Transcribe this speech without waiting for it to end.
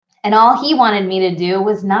And all he wanted me to do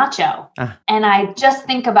was Nacho. And I just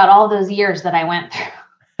think about all those years that I went through.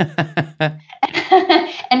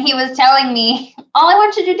 And he was telling me, all I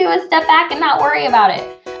want you to do is step back and not worry about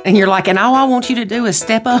it. And you're like, and all I want you to do is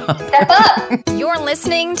step up. Step up. You're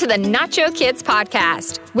listening to the Nacho Kids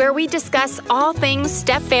Podcast, where we discuss all things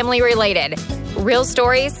step family related. Real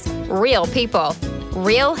stories, real people,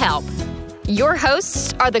 real help. Your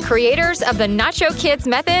hosts are the creators of the Nacho Kids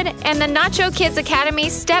Method and the Nacho Kids Academy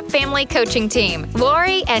Step Family Coaching Team,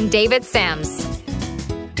 Lori and David Sims.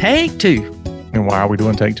 Take two. And why are we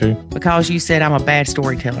doing take two? Because you said I'm a bad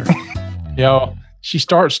storyteller. Y'all, she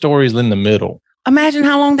starts stories in the middle. Imagine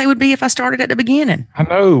how long they would be if I started at the beginning. I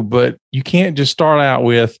know, but you can't just start out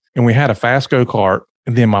with, and we had a fast go-kart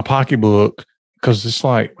and then my pocketbook, because it's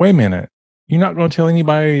like, wait a minute. You're not going to tell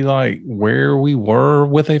anybody like where we were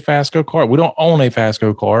with a fast go-kart. We don't own a fast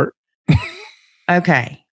go-kart.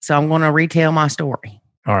 Okay. So I'm going to retell my story.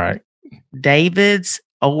 All right. David's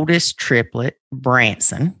oldest triplet,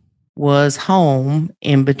 Branson, was home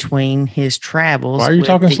in between his travels. Why are you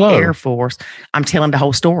talking the slow? Air Force. I'm telling the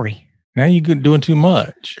whole story. Now you're doing too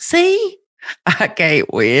much. See? I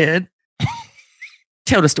can't win.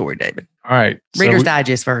 Tell the story, David. All right. Reader's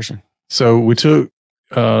Digest version. So we took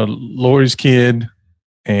Lori's kid.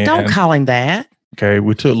 And don't call him that. Okay.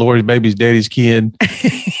 We took Lori's baby's daddy's kid.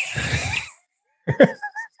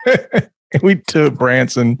 And we took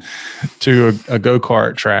Branson to a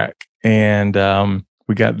go-kart track. And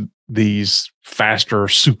we got these faster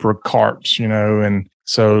super carts, and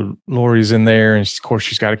so Lori's in there, and of course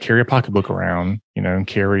she's got to carry a pocketbook around, and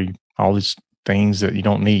carry all these things that you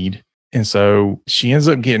don't need. And so she ends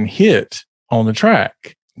up getting hit on the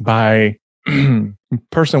track by a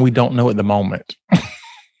person we don't know at the moment.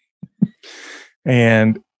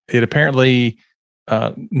 And it apparently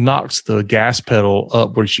knocks the gas pedal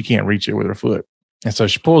up where she can't reach it with her foot. And so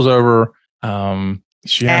she pulls over.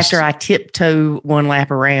 After I tiptoe one lap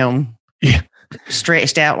around,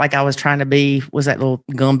 stretched out like I was trying to be, was that little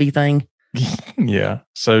Gumby thing? Yeah.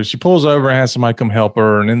 So she pulls over and has somebody come help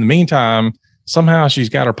her. And in the meantime, somehow she's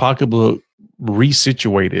got her pocketbook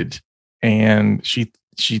resituated. And she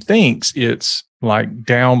thinks it's like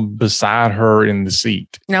down beside her in the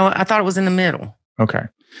seat. No, I thought it was in the middle. Okay.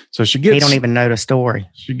 So she gets... They don't even know the story.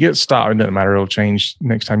 She gets stopped. It doesn't matter. It'll change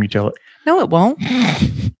next time you tell it. No, it won't.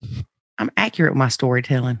 I'm accurate with my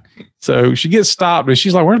storytelling. So she gets stopped and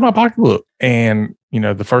she's like, where's my pocketbook? And,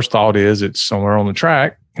 the first thought is it's somewhere on the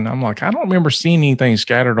track. And I'm like, I don't remember seeing anything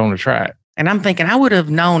scattered on the track. And I'm thinking I would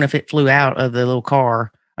have known if it flew out of the little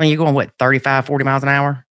car. I mean, you're going, 35, 40 miles an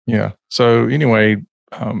hour? Yeah. So anyway,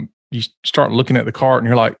 you start looking at the cart and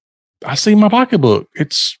you're like, I see my pocketbook.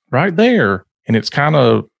 It's right there. And it's kind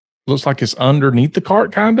of looks like it's underneath the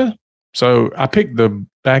cart, kind of. So I picked the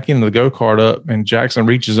back end of the go-kart up and Jackson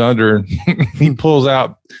reaches under and he pulls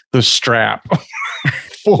out the strap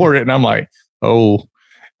for it. And I'm like, oh,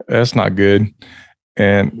 that's not good.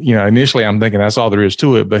 And, initially I'm thinking that's all there is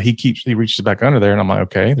to it, but he reaches back under there and I'm like,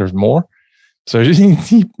 okay, there's more. So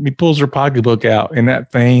he pulls her pocketbook out and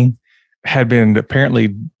that thing had been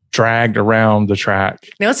apparently dragged around the track.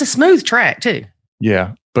 Now it's a smooth track too.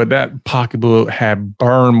 Yeah. But that pocketbook had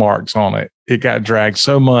burn marks on it. It got dragged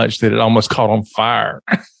so much that it almost caught on fire.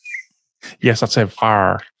 Yes, I said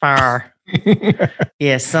fire. Fire.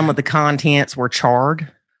 Yes, some of the contents were charred.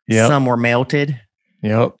 Yep. Some were melted.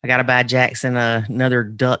 Yep. I got to buy Jackson another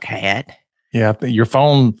duck hat. Yeah, your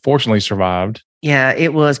phone fortunately survived. Yeah,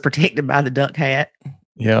 it was protected by the duck hat.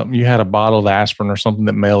 Yeah, you had a bottle of asprin or something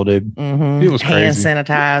that melted. Mm-hmm. It was crazy. Hand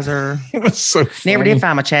sanitizer. It was so funny. Never did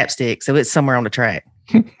find my chapstick, so it's somewhere on the track.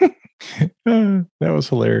 That was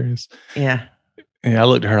hilarious. Yeah. Yeah, I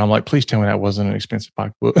looked at her. I'm like, please tell me that wasn't an expensive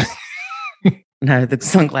pocketbook. No, the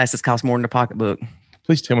sunglasses cost more than the pocketbook.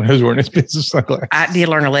 Please tell me those weren't expensive sunglasses. I did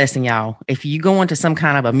learn a lesson, y'all. If you go into some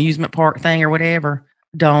kind of amusement park thing or whatever,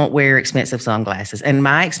 don't wear expensive sunglasses. And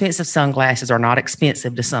my expensive sunglasses are not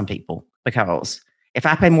expensive to some people because if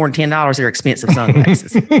I pay more than $10, they're expensive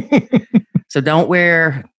sunglasses. So don't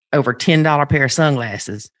wear over $10 pair of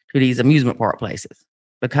sunglasses to these amusement park places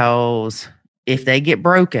because if they get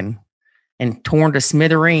broken and torn to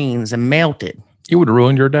smithereens and melted, it would have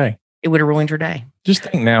ruined your day. It would have ruined your day. Just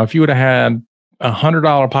think now, if you would have had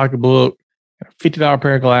 $100 pocketbook, $50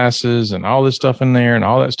 pair of glasses, and all this stuff in there, and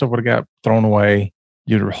all that stuff would have got thrown away,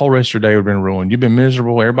 your whole rest of your day would have been ruined. You've been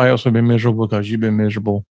miserable. Everybody else would have been miserable because you've been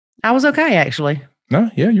miserable. I was okay, actually. No,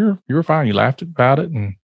 yeah, you were fine. You laughed about it,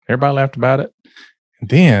 and everybody laughed about it. And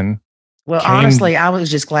then, honestly, I was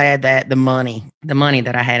just glad that the money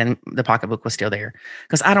that I had in the pocketbook was still there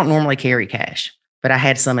because I don't normally carry cash, but I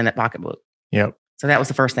had some in that pocketbook. Yep. So that was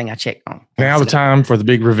the first thing I checked on. Now the time for the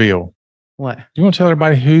big reveal. What? You want to tell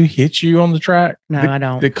everybody who hit you on the track? No, I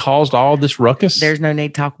don't. That caused all this ruckus? There's no need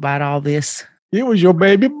to talk about all this. It was your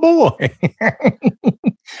baby boy.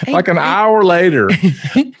 Like an hour later.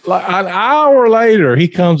 He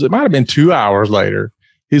comes. It might have been 2 hours later.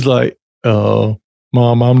 He's like, Mom,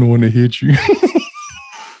 I'm the one that hit you.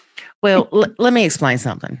 Well, let me explain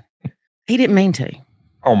something. He didn't mean to.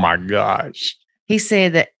 Oh my gosh. He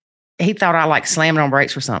said that he thought I like slamming on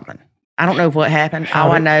brakes or something. I don't know what happened.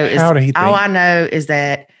 All I know is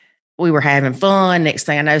that we were having fun. Next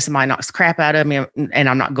thing I know, somebody knocks the crap out of me, and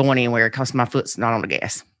I'm not going anywhere because my foot's not on the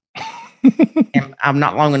gas. And I'm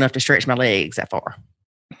not long enough to stretch my legs that far.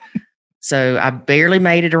 So I barely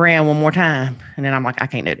made it around one more time. And then I'm like, I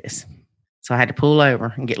can't do this. So I had to pull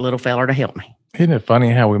over and get little feller to help me. Isn't it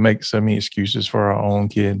funny how we make so many excuses for our own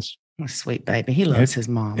kids? Sweet baby. He loves his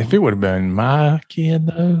mom. If it would have been my kid,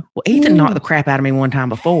 though. Well, Ethan knocked the crap out of me one time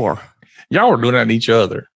before. Y'all were doing that to each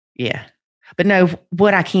other. Yeah. But no,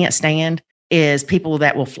 what I can't stand is people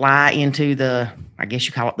that will fly into the, I guess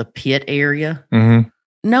you call it the pit area,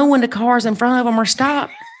 knowing the cars in front of them are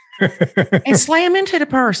stopped and slam into the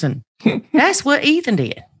person. That's what Ethan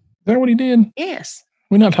did. Is that what he did? Yes.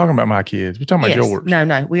 We're not talking about my kids. We're talking about yours.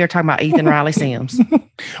 No. We are talking about Ethan Riley Sims.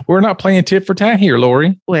 We're not playing tit for tat here,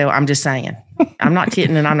 Lori. Well, I'm just saying. I'm not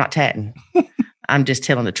titting and I'm not tatting. I'm just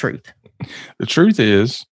telling the truth. The truth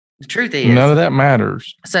is. None of that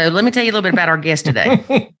matters. So let me tell you a little bit about our guest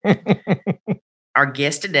today. Our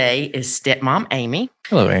guest today is stepmom Amy.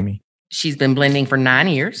 Hello, Amy. She's been blending for 9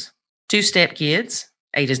 years. 2 stepkids,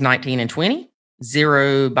 ages 19 and 20.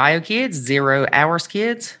 0 bio kids, 0 ours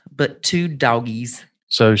kids, but 2 doggies.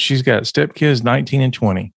 So she's got stepkids 19 and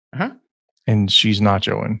 20. Uh-huh. And she's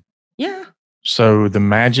nachoing. Yeah. So the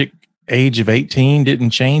magic age of 18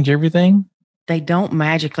 didn't change everything? They don't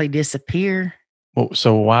magically disappear. Well,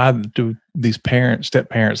 so why do these step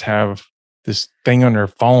parents have this thing on their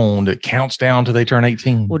phone that counts down till they turn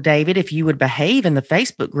 18? Well, David, if you would behave in the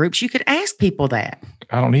Facebook groups, you could ask people that.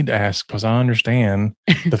 I don't need to ask because I understand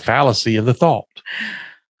the fallacy of the thought.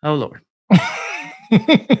 Oh, Lord.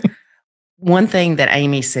 One thing that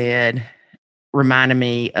Amy said reminded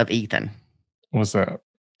me of Ethan. What's that?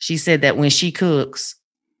 She said that when she cooks,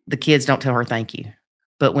 the kids don't tell her thank you.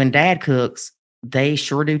 But when Dad cooks, they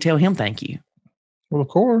sure do tell him thank you. Well, of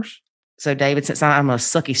course. So, David, since I'm a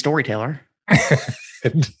sucky storyteller,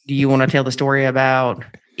 do you want to tell the story about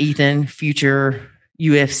Ethan, future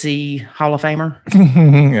UFC Hall of Famer?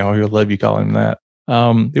 Oh, he'll love you calling him that.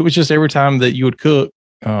 It was just every time that you would cook,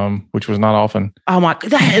 which was not often. Oh, my,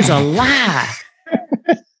 that is a lie.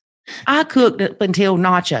 I cooked up until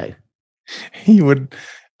Nacho. He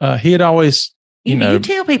had always, you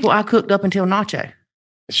tell people I cooked up until Nacho.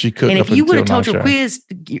 She cooked. And if you would have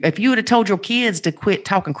told your kids to quit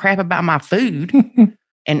talking crap about my food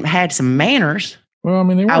and had some manners. Well, I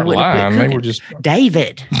mean, they weren't lying. They were just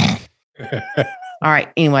David. All right.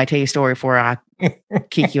 Anyway, tell you a story before I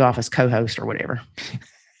kick you off as co-host or whatever.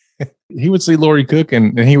 He would see Lori cook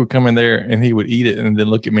and he would come in there and he would eat it and then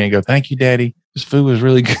look at me and go, "Thank you, Daddy. This food was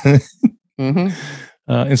really good."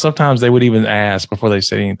 And sometimes they would even ask before they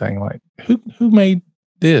said anything, like, "Who made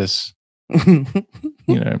this?" And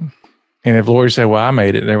if Lori said, "Well, I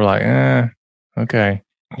made it," they were like, okay.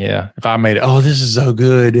 Yeah. If I made it, "Oh, this is so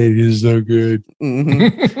good. It is so good."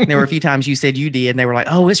 There were a few times you said you did, and they were like,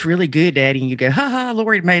 "Oh, it's really good, Daddy." And you go, "Ha ha,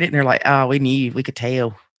 Lori made it." And they're like, "Oh, we knew, we could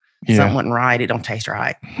tell something wasn't right. It don't taste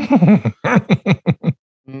right."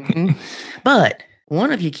 But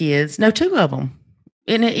one of your kids, no, 2 of them,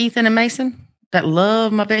 isn't it Ethan and Mason, that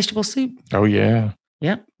love my vegetable soup? Oh, yeah.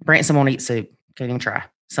 Yep. Branson won't eat soup. Can't even try.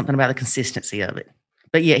 Something about the consistency of it.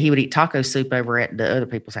 But yeah, he would eat taco soup over at the other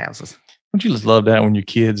people's houses. Don't you just love that when your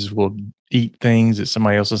kids will eat things at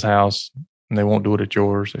somebody else's house and they won't do it at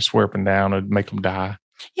yours? They swear up and down and make them die.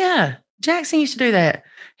 Yeah. Jackson used to do that.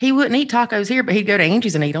 He wouldn't eat tacos here, but he'd go to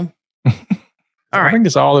Angie's and eat them. I think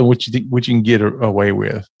it's all in what you can get away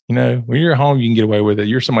with. When you're at home, you can get away with it.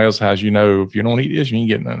 You're somebody else's house, if you don't eat this, you ain't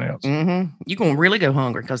getting nothing else. You're going to really go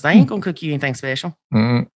hungry because they ain't going to cook you anything special.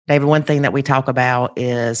 David, one thing that we talk about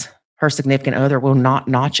is her significant other will not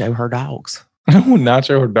nacho her dogs.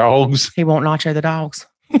 Nacho her dogs? He won't nacho the dogs.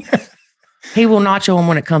 He will nacho them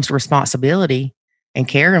when it comes to responsibility and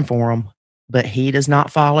caring for them, but he does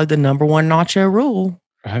not follow the number 1 nacho rule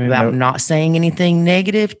about not saying anything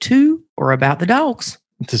negative to or about the dogs.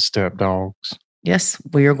 The step dogs. Yes,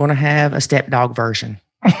 we are going to have a stepdog version.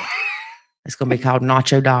 It's going to be called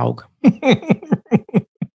Nacho Dog. And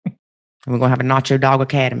we're going to have a Nacho Dog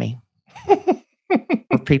Academy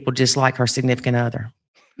for people just like her significant other.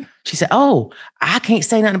 She said, oh, I can't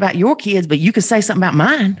say nothing about your kids, but you can say something about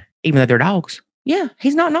mine, even though they're dogs. Yeah,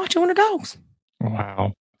 he's not Nacho and the dogs. Wow. I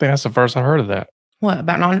think that's the first I heard of that. What,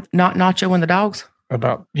 about not Nacho and the dogs?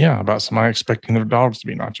 About somebody expecting their dogs to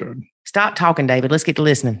be nachoed. Stop talking, David. Let's get to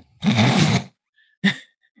listening.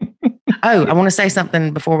 Oh, I want to say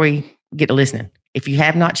something before we get to listening. If you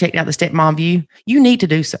have not checked out the Stepmom View, you need to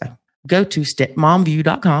do so. Go to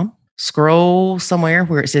stepmomview.com. Scroll somewhere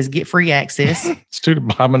where it says get free access. It's to the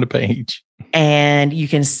bottom of the page. And you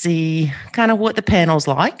can see kind of what the panel's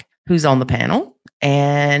like, who's on the panel,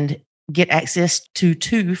 and get access to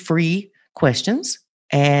 2 free questions.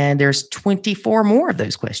 And there's 24 more of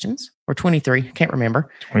those questions, or 23, I can't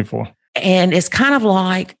remember. 24. And it's kind of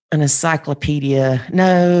like an encyclopedia.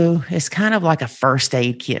 No, it's kind of like a first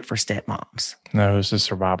aid kit for stepmoms. No, it's a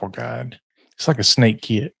survival guide. It's like a snake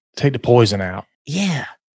kit. Take the poison out. Yeah.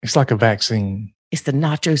 It's like a vaccine. It's the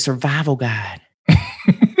Nacho survival guide.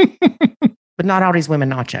 But not all these women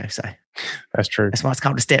nacho, so. That's true. That's why it's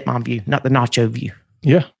called the Stepmom View, not the Nacho View.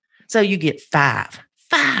 Yeah. So you get five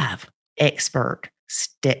expert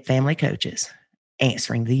step family coaches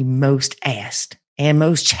answering the most asked and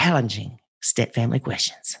most challenging step family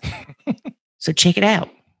questions. So check it out.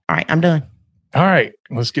 All right, I'm done. All right,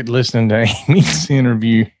 let's get listening to Amy's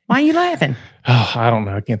interview. Why are you laughing? Oh, I don't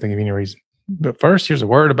know. I can't think of any reason. But first, here's a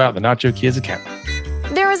word about the Nacho Kids Academy.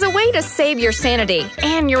 There is a way to save your sanity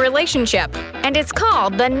and your relationship, and it's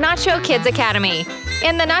called the Nacho Kids Academy.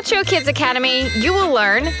 In the Nacho Kids Academy, you will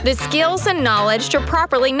learn the skills and knowledge to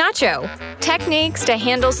properly nacho, techniques to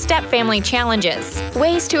handle step family challenges,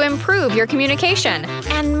 ways to improve your communication,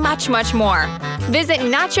 and much, much more. Visit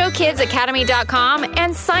NachoKidsAcademy.com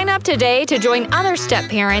and sign up today to join other step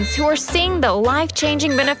parents who are seeing the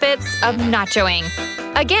life-changing benefits of nachoing.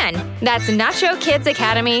 Again, that's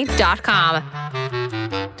NachoKidsAcademy.com.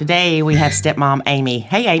 Today we have stepmom Amy.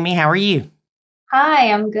 Hey, Amy, how are you?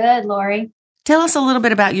 Hi, I'm good, Lori. Tell us a little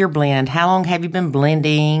bit about your blend. How long have you been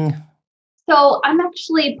blending? So I'm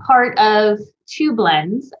actually part of 2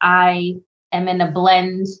 blends. I am in a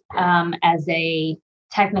blend as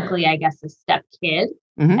technically, I guess, a step kid.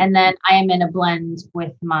 Mm-hmm. And then I am in a blend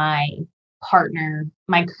with my partner,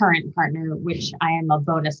 my current partner, which I am a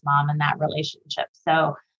bonus mom in that relationship.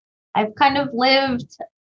 So I've kind of lived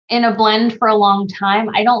in a blend for a long time.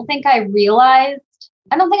 I don't think I realized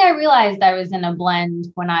I was in a blend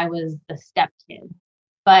when I was the step kid,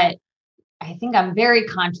 but I think I'm very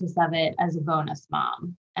conscious of it as a bonus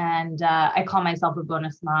mom. And I call myself a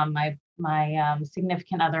bonus mom. My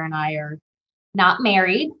significant other and I are not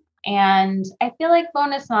married. And I feel like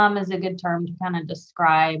bonus mom is a good term to kind of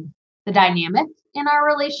describe the dynamic in our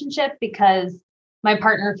relationship, because my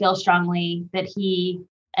partner feels strongly that he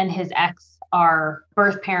and his ex are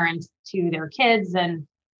birth parents to their kids. And,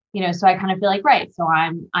 so I kind of feel like, right. So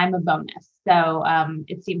I'm a bonus. So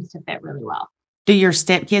it seems to fit really well. Do your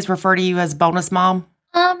stepkids refer to you as bonus mom?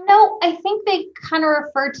 No, I think they kind of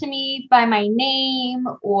refer to me by my name,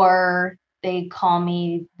 or they call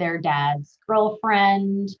me their dad's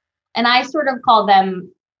girlfriend. And I sort of call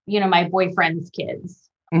them, my boyfriend's kids.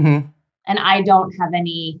 Mm-hmm. And I don't have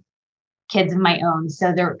any kids of my own.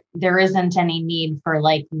 So there isn't any need for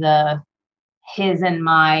like the his and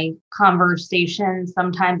my conversation.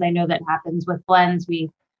 Sometimes I know that happens with blends. We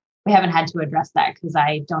haven't had to address that because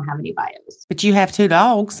I don't have any bios. But you have 2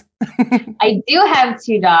 dogs. I do have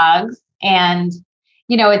 2 dogs. And,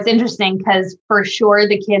 it's interesting because for sure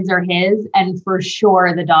the kids are his and for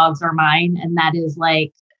sure the dogs are mine. And that is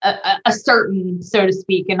like a certain, so to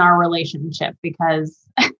speak, in our relationship, because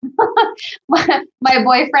my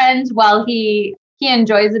boyfriend, while he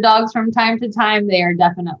enjoys the dogs from time to time, they are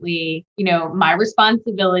definitely, my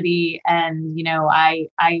responsibility. And, I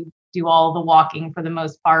do all the walking for the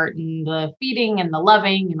most part, and the feeding and the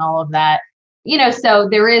loving and all of that, so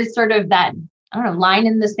there is sort of that, I don't know, line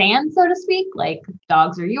in the sand, so to speak, like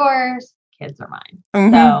dogs are yours, kids are mine.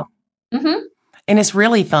 Mm-hmm. So, mm-hmm. And it's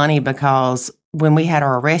really funny because when we had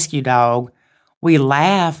our rescue dog, we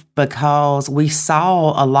laughed because we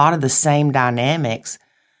saw a lot of the same dynamics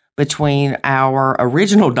between our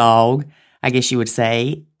original dog, I guess you would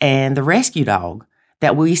say, and the rescue dog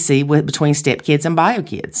that we see between stepkids and bio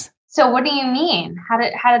kids. So what do you mean? How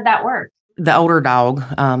did that work? The older dog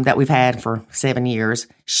that we've had for 7 years,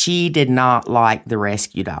 she did not like the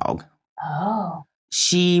rescue dog. Oh.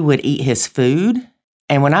 She would eat his food.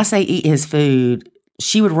 And when I say eat his food,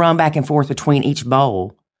 she would run back and forth between each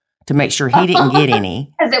bowl to make sure he didn't get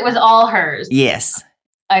any. Because it was all hers. Yes.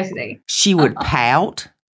 I see. She would pout.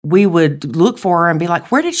 We would look for her and be like,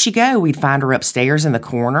 where did she go? We'd find her upstairs in the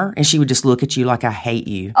corner, and she would just look at you like, I hate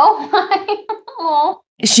you. Oh, my. Oh.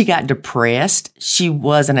 She got depressed. She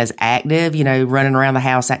wasn't as active, running around the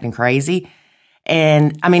house acting crazy.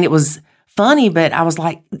 And I mean, it was funny, but I was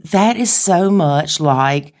like, that is so much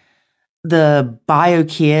like the bio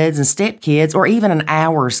kids and step kids, or even an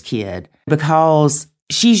hours kid, because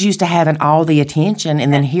she's used to having all the attention.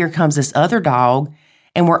 And then here comes this other dog,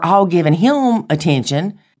 and we're all giving him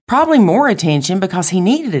attention, probably more attention because he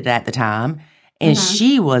needed it at the time. And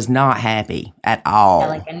she was not happy at all. Yeah,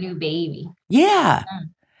 like a new baby. Yeah.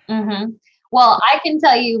 Mm-hmm. Well, I can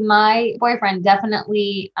tell you my boyfriend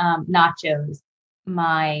definitely Nachos,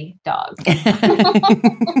 my dog.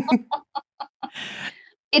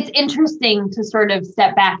 It's interesting to sort of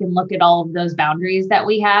step back and look at all of those boundaries that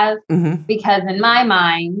we have, because in my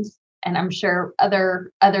mind, and I'm sure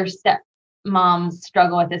other stepmoms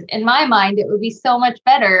struggle with this, in my mind, it would be so much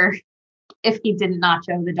better if he didn't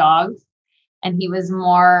nacho the dogs and he was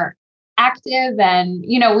more active and,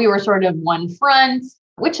 we were sort of one front,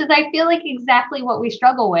 which is, I feel like, exactly what we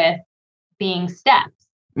struggle with being steps.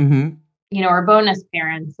 Or bonus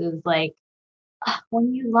parents is like,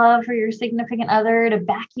 when you love for your significant other to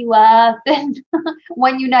back you up and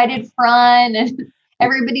one united front and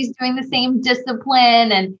everybody's doing the same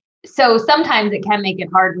discipline. And so sometimes it can make it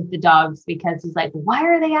hard with the dogs because he's like, why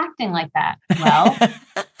are they acting like that? Well,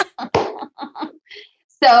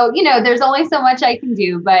 so, there's only so much I can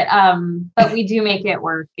do, but we do make it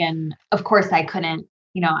work. And of course I couldn't,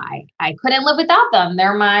 I couldn't live without them.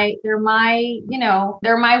 They're my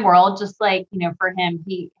world. Just like, for him,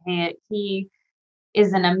 he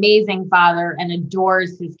is an amazing father and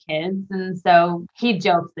adores his kids. And so he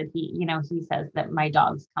jokes that he says that my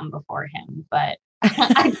dogs come before him, but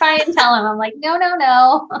I try and tell him, I'm like,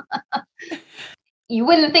 no. You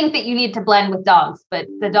wouldn't think that you need to blend with dogs, but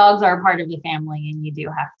the dogs are a part of the family and you do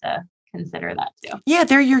have to consider that too. Yeah,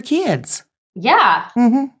 they're your kids. Yeah.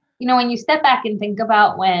 When you step back and think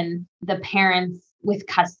about when the parents with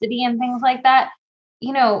custody and things like that,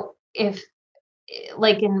 if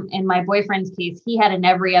like in my boyfriend's case, he had an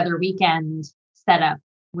every other weekend setup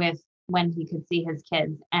with when he could see his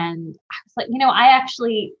kids. And I was like, I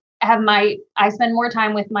actually I spend more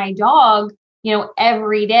time with my dog,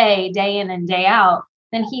 every day, day in and day out,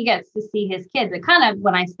 than he gets to see his kids. It kind of,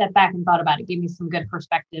 when I stepped back and thought about it, gave me some good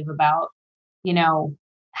perspective about,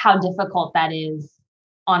 how difficult that is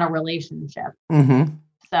on a relationship.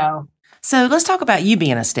 So let's talk about you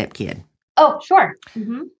being a step kid. Oh, sure.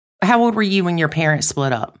 How old were you when your parents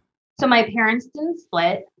split up? So my parents didn't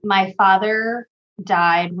split. My father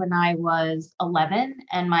died when I was 11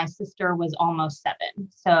 and my sister was almost 7.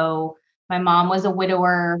 So my mom was a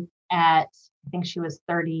widower at, I think she was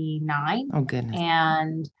 39. Oh, goodness.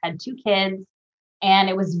 And had 2 kids. And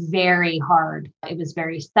it was very hard. It was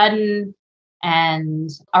very sudden.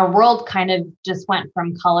 And our world kind of just went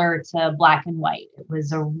from color to black and white. It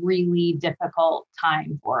was a really difficult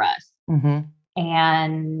time for us.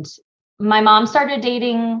 And my mom started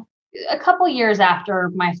dating a couple years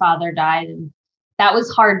after my father died. And that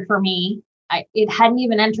was hard for me. It hadn't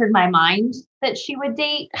even entered my mind that she would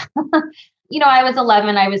date. I was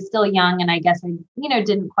 11, I was still young, and I guess I,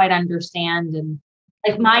 didn't quite understand. And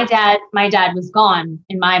like my dad was gone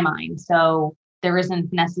in my mind. So there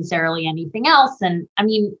isn't necessarily anything else. And I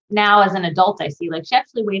mean, now as an adult, I see like she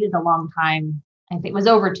actually waited a long time. I think it was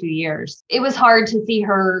over 2 years. It was hard to see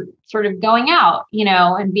her sort of going out,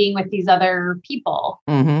 and being with these other people.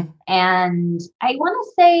 And I want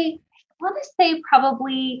to say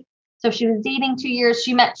probably, so she was dating 2 years.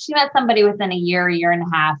 She met somebody within a year and a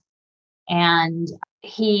half. And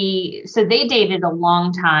so they dated a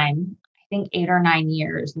long time, I think 8 or 9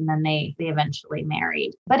 years. And then they eventually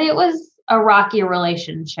married, but it was a rocky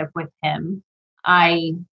relationship with him.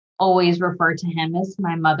 I always refer to him as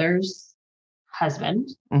my mother's husband.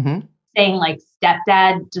 Saying like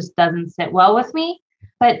stepdad just doesn't sit well with me,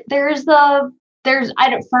 but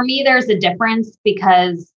for me, there's a difference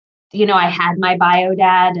because, I had my bio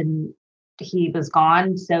dad and he was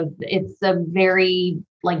gone. So it's a very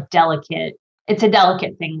delicate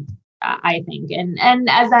thing, I think. And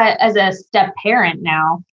as a step parent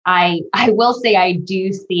now, I will say I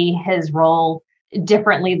do see his role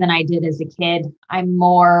differently than I did as a kid. I'm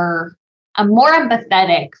more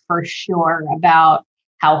empathetic for sure about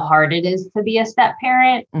how hard it is to be a step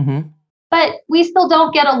parent, but we still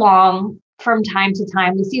don't get along from time to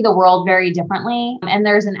time. We see the world very differently. And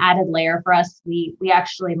there's an added layer for us. We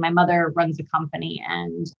actually, my mother runs a company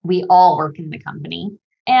and we all work in the company.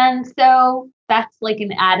 And so that's like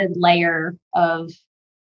an added layer of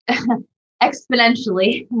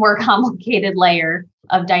exponentially more complicated layer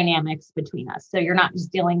of dynamics between us. So you're not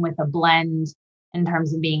just dealing with a blend in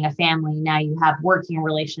terms of being a family. Now you have working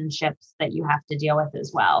relationships that you have to deal with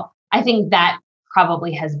as well. I think that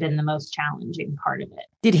probably has been the most challenging part of it.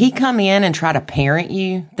 Did he come in and try to parent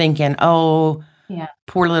you thinking, oh, yeah,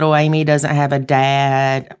 poor little Amy doesn't have a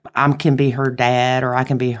dad. I can be her dad, or I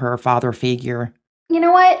can be her father figure? You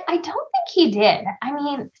know what? I don't think he did. I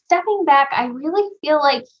mean, stepping back, I really feel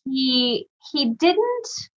like he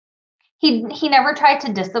never tried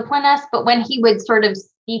to discipline us, but when he would sort of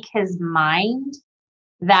speak his mind,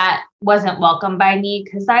 that wasn't welcome by me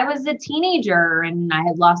because I was a teenager and I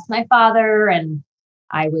had lost my father and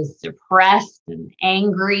I was depressed and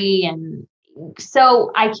angry. And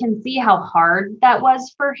so I can see how hard that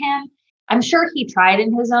was for him. I'm sure he tried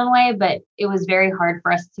in his own way, but it was very hard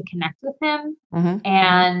for us to connect with him. Mm-hmm.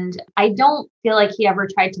 And I don't feel like he ever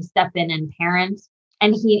tried to step in and parent.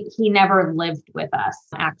 And he never lived with us,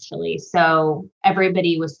 actually. So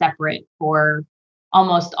everybody was separate for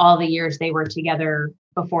almost all the years they were together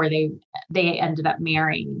before they ended up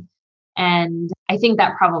marrying. And I think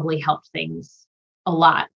that probably helped things a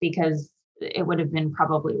lot because it would have been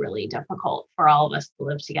probably really difficult for all of us to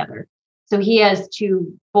live together. So he has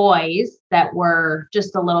 2 boys that were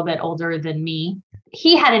just a little bit older than me.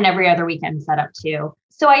 He had an every other weekend setup too.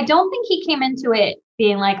 So I don't think he came into it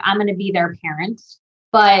being like, I'm going to be their parent,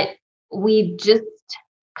 but we just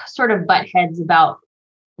sort of butt heads about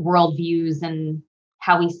worldviews and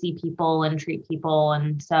how we see people and treat people.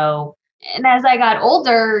 And as I got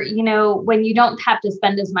older, when you don't have to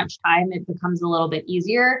spend as much time, it becomes a little bit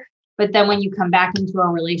easier. But then when you come back into a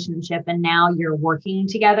relationship and now you're working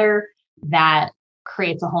together, that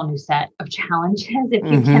creates a whole new set of challenges. If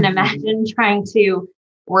you can imagine trying to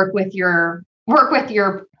work with your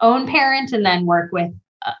own parent and then work with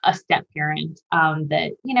a step parent,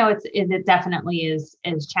 it definitely is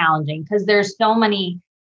challenging because there's so many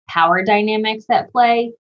power dynamics at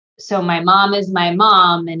play. So my mom is my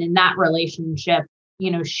mom. And in that relationship,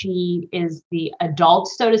 she is the adult,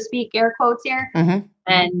 so to speak, air quotes here.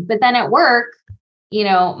 Mm-hmm. But then at work,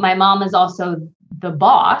 my mom is also the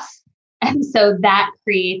boss. And so that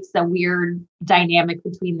creates a weird dynamic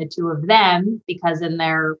between the two of them because in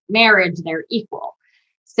their marriage, they're equal.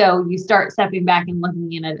 So you start stepping back and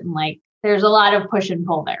looking at it and like, there's a lot of push and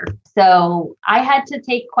pull there. So I had to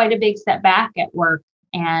take quite a big step back at work.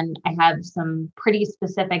 And I have some pretty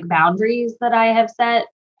specific boundaries that I have set.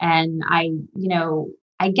 And I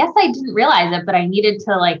guess I didn't realize it, but I needed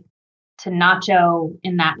to Nacho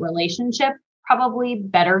in that relationship probably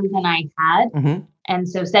better than I had. Mm-hmm. And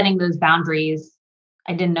so setting those boundaries,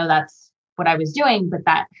 I didn't know that's what I was doing, but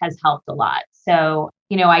that has helped a lot. So,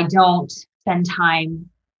 I don't spend time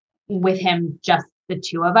with him, just the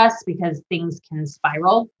 2 of us, because things can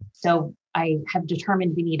spiral. So I have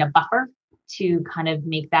determined we need a buffer to kind of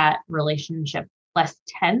make that relationship less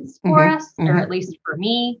tense for us, or at least for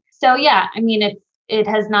me. So yeah, I mean, it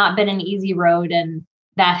has not been an easy road. And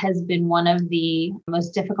that has been one of the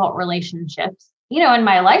most difficult relationships, in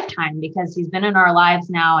my lifetime, because he's been in our lives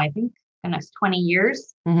now, I think the next 20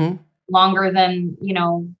 years, longer than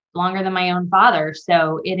my own father.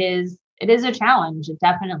 So it is a challenge. It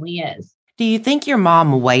definitely is. Do you think your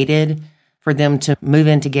mom waited for them to move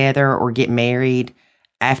in together or get married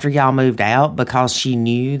after y'all moved out because she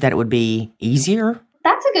knew that it would be easier?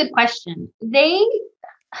 That's a good question. They,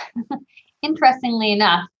 interestingly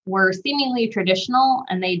enough, were seemingly traditional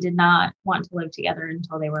and they did not want to live together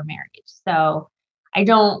until they were married. So I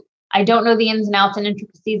don't know the ins and outs and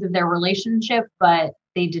intricacies of their relationship, but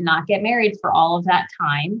they did not get married for all of that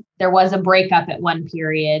time. There was a breakup at one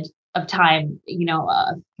period of time,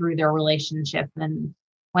 through their relationship. And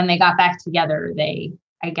when they got back together, they,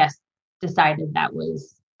 I guess, decided that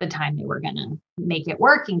was the time they were going to make it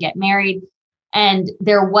work and get married. And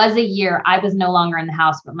there was a year I was no longer in the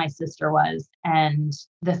house, but my sister was, and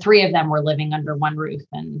the 3 of them were living under one roof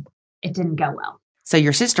and it didn't go well. So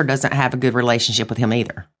your sister doesn't have a good relationship with him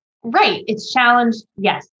either. Right. It's challenged.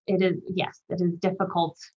 Yes, it is. Yes, it is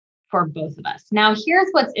difficult for both of us. Now, here's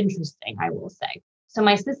what's interesting, I will say. So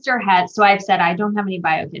my sister so I've said I don't have any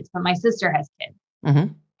bio kids, but my sister has kids.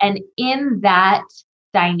 Mm-hmm. And in that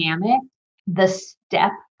dynamic, the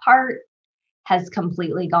step part has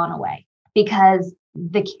completely gone away because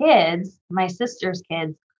the kids, my sister's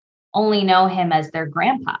kids, only know him as their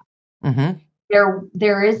grandpa. Mm-hmm.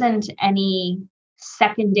 There isn't any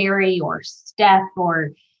secondary or step,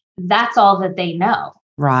 or that's all that they know.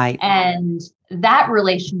 Right. And that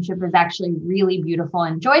relationship is actually really beautiful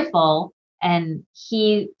and joyful. And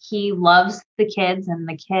he loves the kids and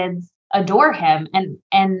the kids adore him. And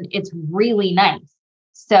it's really nice.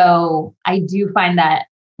 So I do find that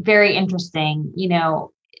very interesting,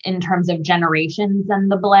 in terms of generations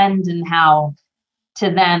and the blend and how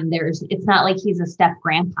to them, it's not like he's a step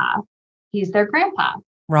grandpa. He's their grandpa.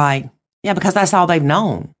 Right. Yeah, because that's all they've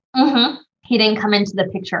known. Mm-hmm. He didn't come into the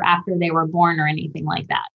picture after they were born or anything like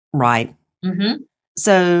that. Right. Mm-hmm.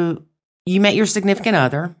 So you met your significant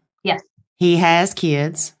other. Yes. He has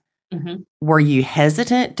kids. Mm-hmm. Were you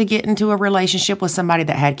hesitant to get into a relationship with somebody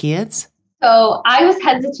that had kids? So I was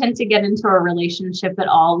hesitant to get into a relationship at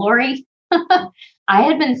all, Lori. I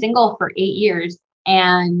had been single for 8 years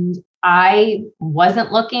and I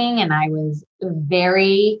wasn't looking and I was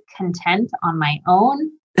very content on my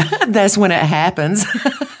own. That's when it happens.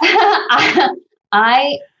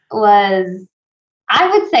 I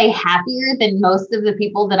would say happier than most of the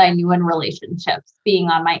people that I knew in relationships being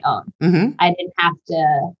on my own. Mm-hmm. I didn't have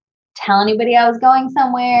to tell anybody I was going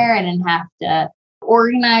somewhere. I didn't have to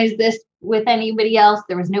organize this with anybody else.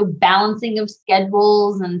 There was no balancing of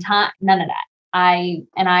schedules and time, none of that. I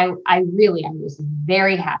was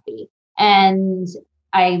very happy. And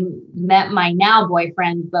I met my now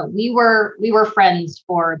boyfriend, but we were friends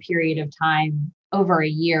for a period of time, over a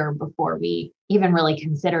year before we even really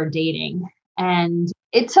considered dating. And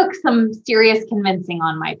it took some serious convincing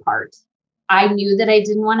on my part. I knew that I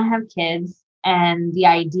didn't want to have kids, and the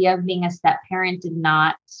idea of being a step parent did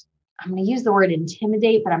not, I'm going to use the word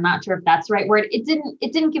intimidate, but I'm not sure if that's the right word. It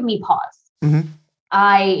didn't give me pause. Mm-hmm.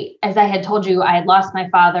 As I had told you, I had lost my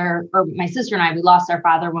father, or my sister and I, we lost our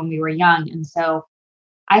father when we were young. And so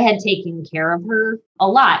I had taken care of her a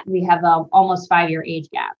lot. We have a almost 5-year age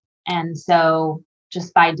gap. And so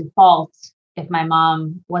just by default, if my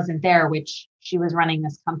mom wasn't there, which she was running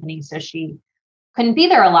this company, so she couldn't be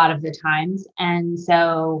there a lot of the times. And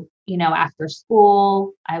so, after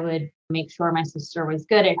school, I would make sure my sister was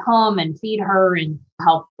good at home and feed her and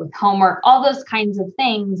help with homework, all those kinds of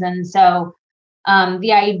things. And so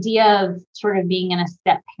the idea of sort of being in a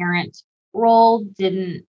step parent role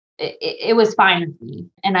it was fine with me.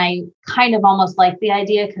 And I kind of almost liked the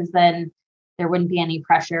idea because then there wouldn't be any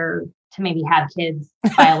pressure to maybe have kids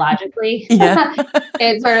biologically.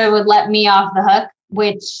 It sort of would let me off the hook,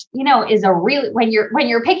 which, is a really, when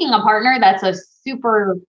you're picking a partner, that's a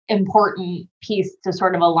super important piece to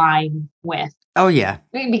sort of align with. Oh, yeah.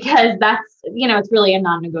 Because that's, it's really a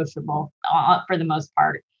non-negotiable for the most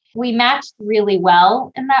part. We matched really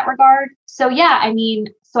well in that regard. So I knew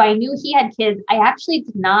he had kids. I actually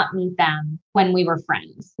did not meet them when we were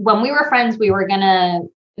friends. When we were friends, we were going to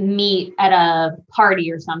meet at a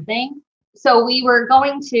party or something. So we were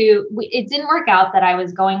it didn't work out that I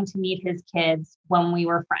was going to meet his kids when we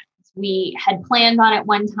were friends. We had planned on it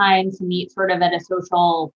one time to meet sort of at a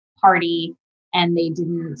social party, and they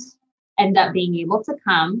didn't end up being able to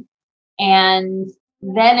come. And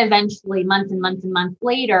then eventually, months and months and months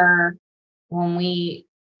later, when we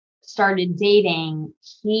started dating,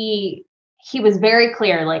 he was very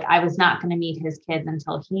clear, like I was not going to meet his kids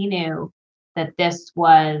until he knew that this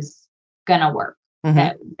was going to work,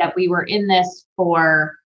 mm-hmm. that we were in this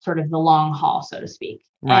for sort of the long haul, so to speak.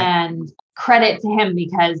 Right. And credit to him,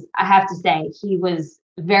 because I have to say, he was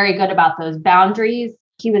very good about those boundaries.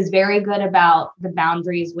 He was very good about the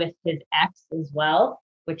boundaries with his ex as well,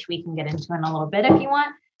 which we can get into in a little bit if you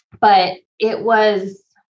want. But it was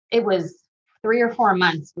 3 or 4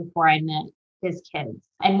 months before I met his kids.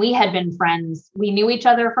 And we had been friends. We knew each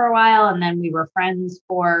other for a while, and then we were friends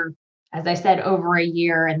for, as I said, over a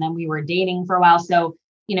year, and then we were dating for a while. So,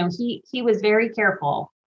 he was very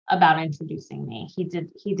careful about introducing me. He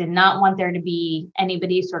did not want there to be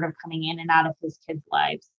anybody sort of coming in and out of his kids'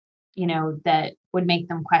 lives, that would make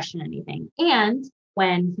them question anything. And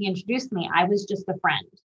when he introduced me, I was just a friend.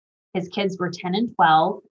 His kids were 10 and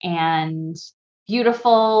 12 and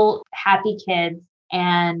beautiful, happy kids.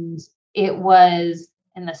 And it was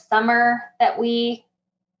in the summer that we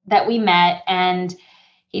met, and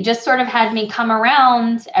he just sort of had me come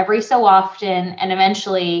around every so often. And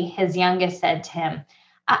eventually his youngest said to him,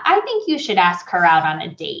 I think you should ask her out on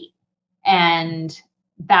a date. And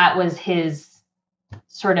that was his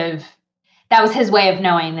way of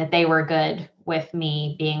knowing that they were good with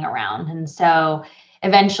me being around. And so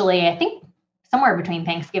eventually, I think somewhere between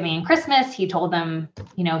Thanksgiving and Christmas, he told them,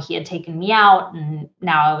 he had taken me out and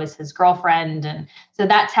now I was his girlfriend. And so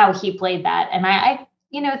that's how he played that. And I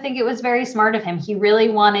think it was very smart of him. He really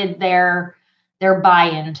wanted their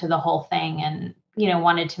buy-in to the whole thing, and,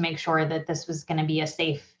 wanted to make sure that this was going to be a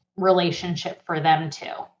safe relationship for them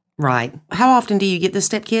too. Right. How often do you get the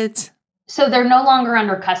stepkids? So they're no longer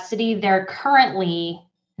under custody. They're currently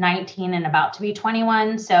 19 and about to be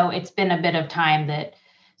 21. So it's been a bit of time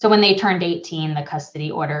so when they turned 18, the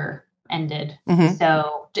custody order ended. Mm-hmm.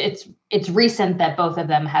 So it's recent that both of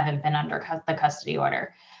them haven't been under the custody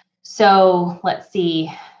order. So let's see,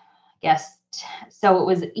 I guess so it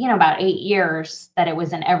was, about 8 years that it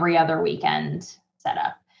was an every other weekend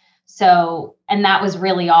setup. So, and that was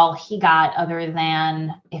really all he got, other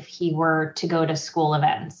than if he were to go to school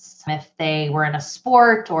events, if they were in a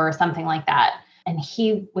sport or something like that. And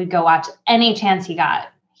he would go watch any chance he got.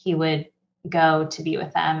 He would go to be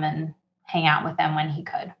with them and hang out with them when he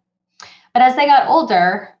could. But as they got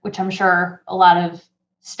older, which I'm sure a lot of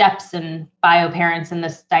steps and bio parents in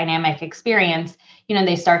this dynamic experience,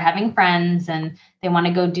 they start having friends and they want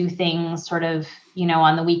to go do things sort of,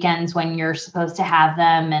 on the weekends when you're supposed to have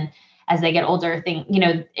them. And as they get older,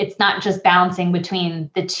 it's not just balancing between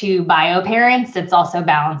the two bio parents, it's also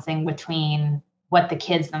balancing between what the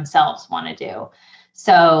kids themselves want to do.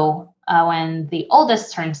 So when the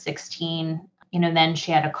oldest turned 16, then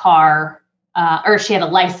she had a car, or she had a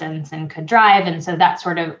license and could drive. And so that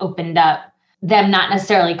sort of opened up them not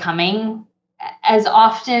necessarily coming as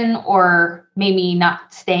often, or maybe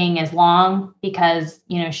not staying as long, because,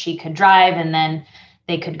 she could drive, and then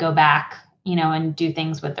they could go back, and do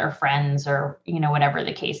things with their friends, or, whatever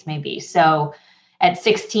the case may be. So at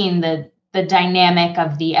 16, the dynamic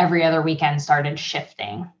of the every other weekend started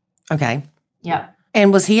shifting. Okay. Yeah.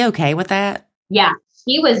 And was he okay with that? Yeah,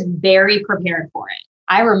 he was very prepared for it.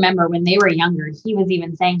 I remember when they were younger, he was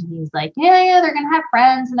even saying to me, he's like, yeah, they're going to have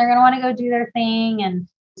friends and they're going to want to go do their thing. And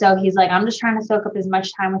so he's like, I'm just trying to soak up as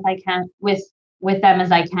much time as I can with them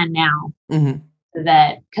as I can now. Mm-hmm. So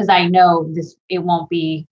that, because I know it won't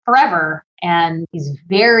be forever. And he's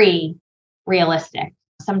very realistic.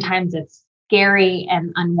 Sometimes it's scary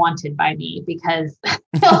and unwanted by me, because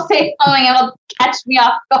he'll say something and it'll catch me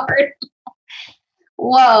off guard.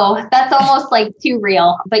 Whoa, that's almost like too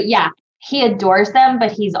real. But yeah, he adores them,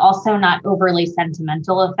 but he's also not overly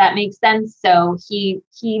sentimental, if that makes sense. So he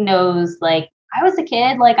knows, like, I was a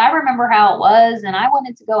kid, like, I remember how it was, and I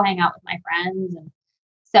wanted to go hang out with my friends. And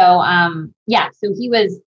so, so he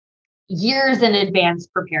was years in advance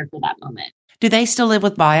prepared for that moment. Do they still live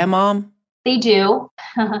with bio mom? They do.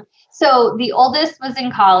 So the oldest was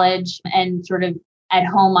in college and sort of at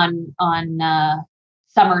home on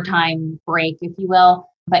summertime break, if you will.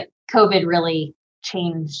 But COVID really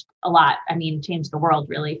changed a lot. I mean, changed the world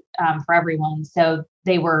really for everyone. So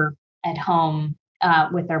they were at home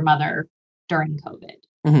with their mother during COVID.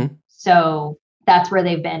 Mm-hmm. So that's where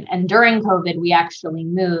they've been. And during COVID, we actually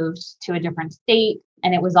moved to a different state,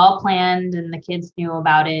 and it was all planned and the kids knew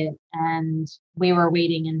about it. And we were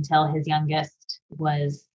waiting until his youngest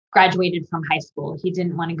was graduated from high school. He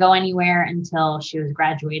didn't want to go anywhere until she was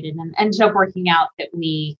graduated, and ended up working out that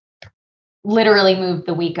we literally moved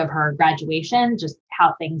the week of her graduation, just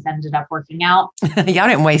how things ended up working out. Y'all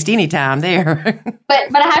didn't waste any time there.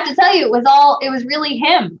 But I have to tell you, it was really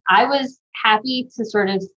him. I was happy to sort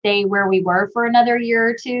of stay where we were for another year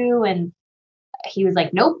or two. And he was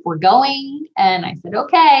like, nope, we're going. And I said,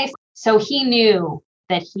 okay. So he knew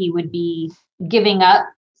that he would be giving up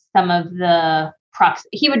some of the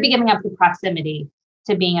proximity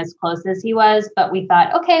to being as close as he was. But we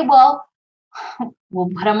thought, okay, well, we'll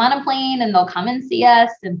put them on a plane and they'll come and see us.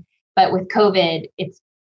 But with COVID,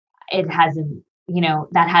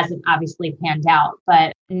 that hasn't obviously panned out.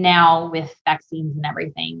 But now with vaccines and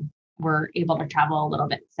everything, we're able to travel a little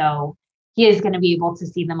bit. So he is going to be able to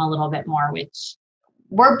see them a little bit more, which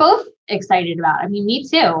we're both excited about. I mean, me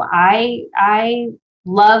too. I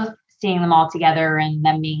love seeing them all together and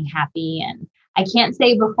them being happy. And I can't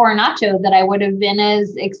say before Nacho that I would have been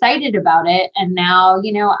as excited about it. And now,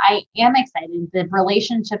 I am excited. The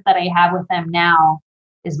relationship that I have with them now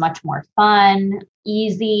is much more fun,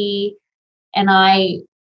 easy. And I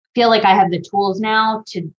feel like I have the tools now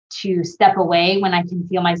to step away when I can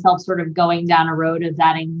feel myself sort of going down a road of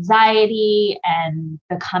that anxiety and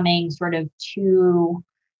becoming sort of too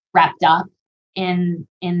wrapped up in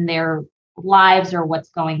their lives or what's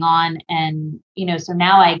going on. And, so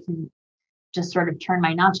now I can just sort of turn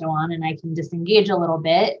my Nacho on and I can disengage a little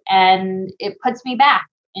bit, and it puts me back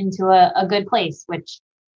into a good place, which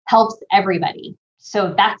helps everybody.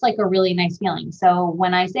 So that's like a really nice feeling. So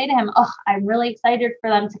when I say to him, oh, I'm really excited for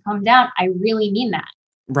them to come down, I really mean that.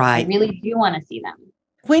 Right. I really do want to see them.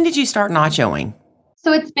 When did you start nachoing?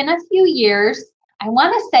 So it's been a few years. I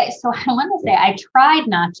want to say I tried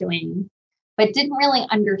nachoing, but didn't really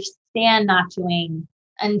understand nachoing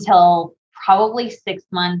until probably 6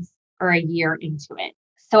 months or a year into it.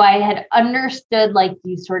 So I had understood, like,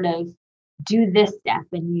 you sort of do this step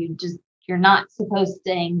and you're not supposed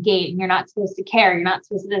to engage, and you're not supposed to care. You're not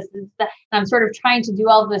supposed to this. And I'm sort of trying to do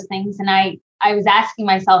all of those things. And I was asking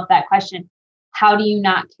myself that question, how do you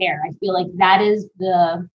not care? I feel like that is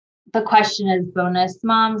the question as bonus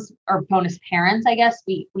moms or bonus parents, I guess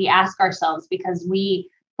we ask ourselves, because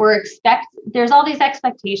we're there's all these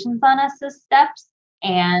expectations on us as steps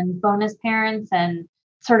and bonus parents, and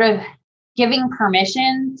sort of giving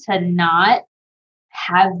permission to not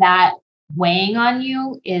have that weighing on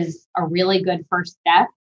you is a really good first step.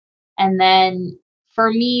 And then for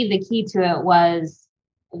me, the key to it was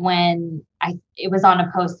when it was on a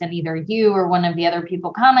post and either you or one of the other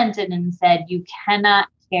people commented and said, you cannot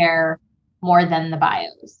care more than the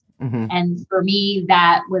bios. Mm-hmm. And for me,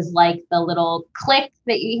 that was like the little click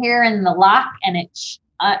that you hear in the lock, and it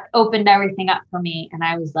opened everything up for me. And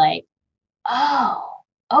I was like, oh,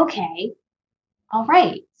 okay. All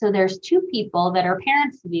right. So there's two people that are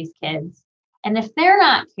parents to these kids. And if they're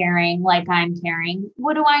not caring like I'm caring,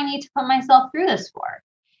 what do I need to put myself through this for?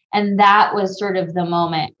 And that was sort of the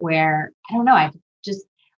moment where, I don't know, I just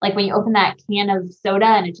like when you open that can of soda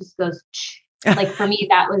and it just goes, like for me,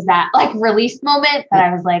 that was that like release moment that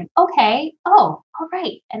I was like, okay, oh, all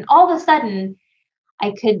right. And all of a sudden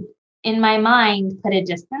I could, in my mind, put a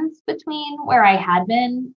distance between where I had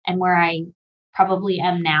been and where I probably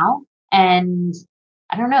am now. And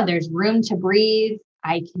I don't know, there's room to breathe.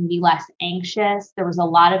 I can be less anxious. There was a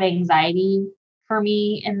lot of anxiety for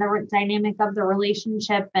me in the dynamic of the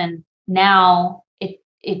relationship. And now it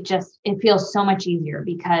feels so much easier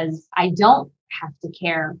because I don't have to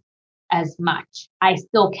care as much. I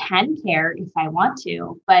still can care if I want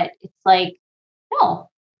to, but it's like, no,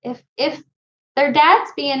 if their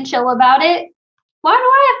dad's being chill about it, why do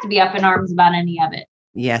I have to be up in arms about any of it?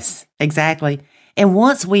 Yes, exactly. And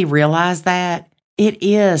once we realize that, it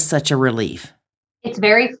is such a relief. It's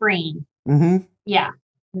very freeing. Mm-hmm. Yeah,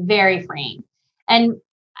 very freeing. And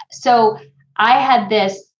so I had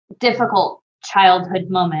this difficult childhood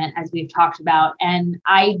moment, as we've talked about, and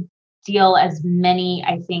I deal, as many,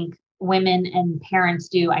 I think, women and parents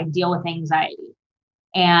do, I deal with anxiety.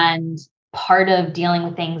 And part of dealing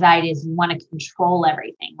with anxiety is you want to control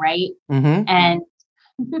everything, right? Mm-hmm. And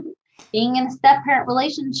being in a step-parent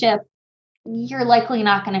relationship, you're likely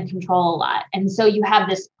not going to control a lot. And so you have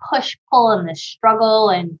this push-pull and this struggle,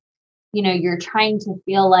 and, you know, you're trying to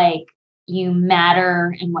feel like you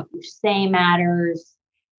matter and what you say matters.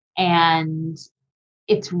 And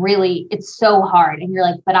it's so hard. And you're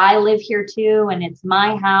like, but I live here too, and it's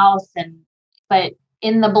my house. But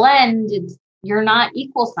in the blend, you're not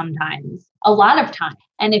equal sometimes, a lot of time.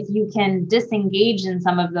 And if you can disengage in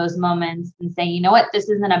some of those moments and say, you know what, this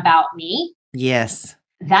isn't about me. Yes.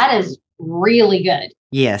 That is really good.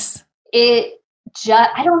 Yes. It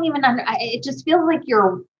just feels like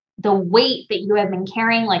the weight that you have been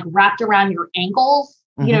carrying, like wrapped around your ankles,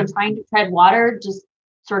 mm-hmm. you know, trying to tread water, just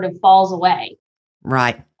sort of falls away.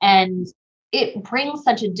 Right. And it brings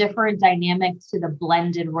such a different dynamic to the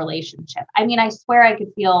blended relationship. I mean, I swear I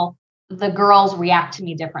could feel the girls react to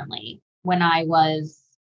me differently when I was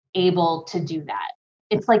able to do that.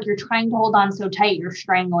 It's like you're trying to hold on so tight, you're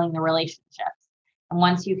strangling the relationship. And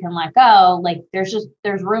once you can let go, like there's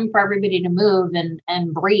room for everybody to move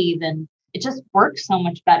and breathe, and it just works so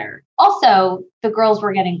much better. Also, the girls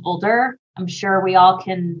were getting older. I'm sure we all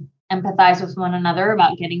can empathize with one another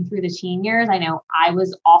about getting through the teen years. I know I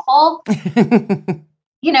was awful,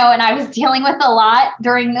 you know, and I was dealing with a lot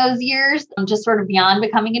during those years. I'm just sort of beyond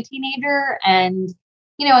becoming a teenager. And,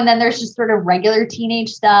 you know, and then there's just sort of regular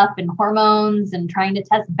teenage stuff and hormones and trying to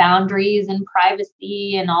test boundaries and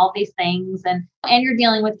privacy and all these things. And you're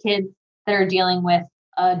dealing with kids that are dealing with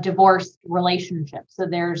a divorced relationship. So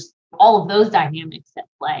there's all of those dynamics at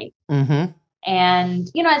play. Mm-hmm. And,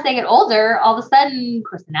 you know, as they get older, all of a sudden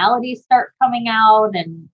personalities start coming out,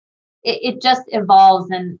 and it just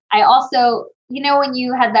evolves. And I also, you know, when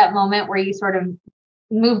you had that moment where you sort of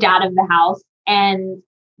moved out of the house, and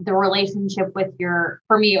the relationship with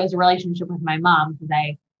for me, it was a relationship with my mom, because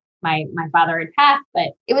my father had passed, but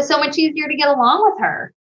it was so much easier to get along with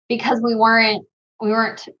her because we weren't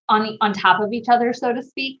on top of each other, so to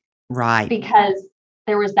speak. Right. Because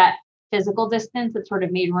there was that physical distance that sort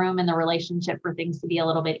of made room in the relationship for things to be a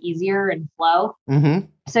little bit easier and flow. Mm-hmm.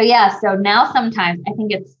 So yeah, so now sometimes I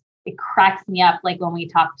think it cracks me up, like when we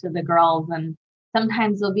talk to the girls, and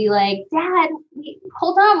sometimes they'll be like, Dad,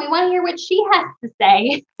 hold on, we want to hear what she has to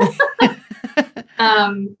say.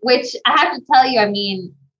 Which I have to tell you, I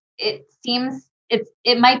mean,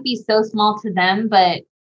 it might be so small to them, but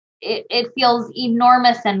it feels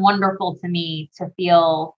enormous and wonderful to me to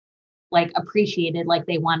feel like appreciated, like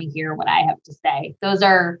they want to hear what I have to say. Those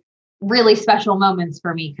are really special moments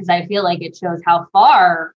for me, because I feel like it shows how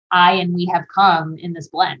far we have come in this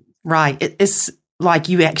blend. Right. It's like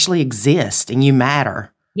you actually exist and you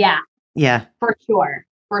matter. Yeah. Yeah. For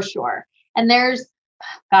sure. And there's,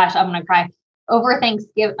 gosh, I'm going to cry. Over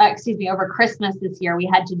Christmas this year, we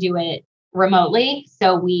had to do it remotely.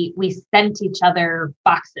 So we sent each other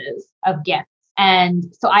boxes of gifts. And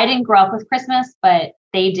so I didn't grow up with Christmas, but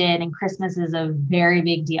they did. And Christmas is a very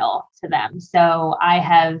big deal to them. So I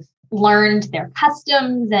have learned their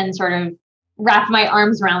customs and sort of wrapped my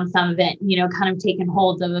arms around some of it, kind of taken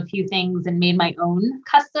hold of a few things and made my own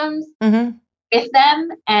customs with them.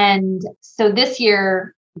 And so this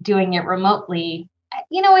year, doing it remotely, I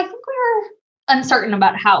think we were uncertain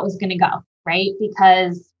about how it was going to go, right?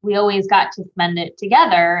 Because we always got to spend it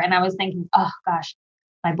together. And I was thinking, oh gosh,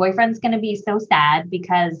 my boyfriend's going to be so sad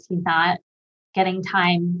because he's not getting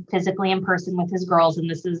time physically in person with his girls. And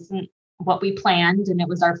this isn't what we planned. And it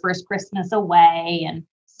was our first Christmas away. And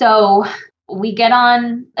so we get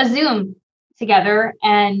on a Zoom together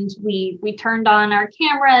and we turned on our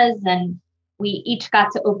cameras and we each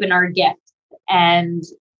got to open our gifts. And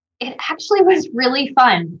it actually was really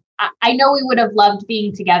fun. I know we would have loved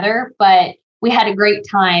being together, but we had a great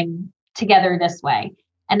time together this way.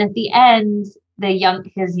 And at the end,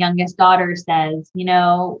 his youngest daughter says,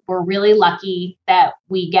 we're really lucky that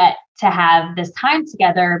we get to have this time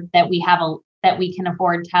together, that we can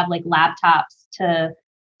afford to have like laptops to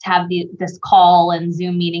have this call and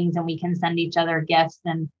Zoom meetings, and we can send each other gifts.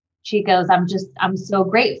 And she goes, I'm so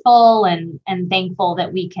grateful and thankful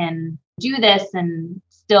that we can do this and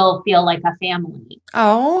still feel like a family.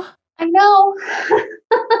 Oh, I know.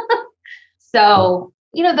 So,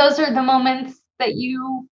 those are the moments that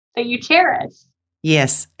you cherish.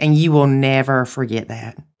 Yes. And you will never forget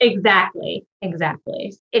that. Exactly.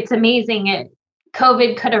 It's amazing.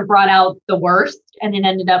 COVID could have brought out the worst and it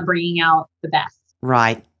ended up bringing out the best.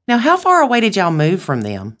 Right. Now, how far away did y'all move from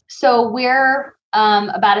them? So we're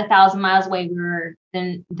about 1,000 miles away. We were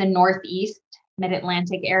in the Northeast,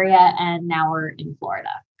 Mid-Atlantic area, and now we're in Florida.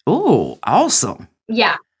 Oh, awesome.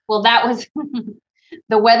 Yeah. Well, that was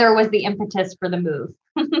the weather was the impetus for the move.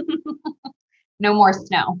 No more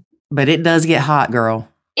snow. But it does get hot, girl.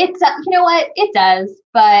 It's, you know what? It does,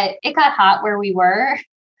 but it got hot where we were.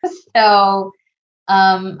 So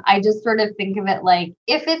I just sort of think of it like,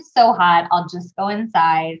 if it's so hot, I'll just go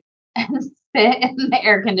inside and sit in the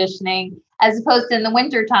air conditioning, as opposed to in the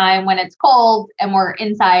wintertime when it's cold and we're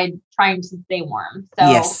inside trying to stay warm. So,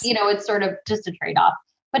 yes. It's sort of just a trade-off.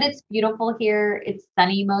 But it's beautiful here. It's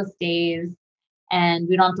sunny most days. And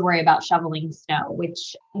we don't have to worry about shoveling snow,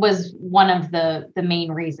 which was one of the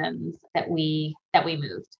main reasons that we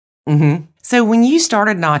moved. Mm-hmm. So when you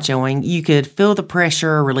started nachoing, you could feel the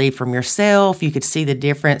pressure relieved from yourself. You could see the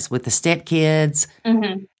difference with the stepkids.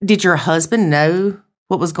 Mm-hmm. Did your husband know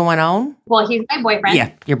what was going on? Well, he's my boyfriend.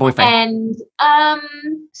 Yeah, your boyfriend.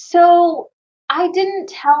 And so I didn't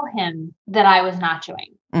tell him that I was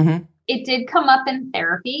nachoing. Mm-hmm. It did come up in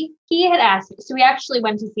therapy. He had asked, so we actually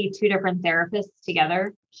went to see 2 different therapists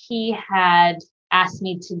together. He had asked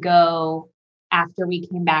me to go after we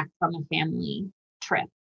came back from a family trip.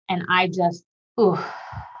 And I just,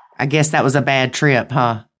 I guess that was a bad trip,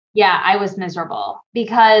 huh? Yeah, I was miserable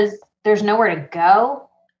because there's nowhere to go.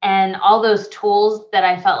 And all those tools that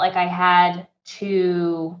I felt like I had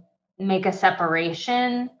to make a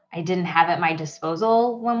separation, I didn't have at my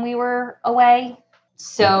disposal when we were away.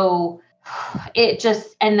 So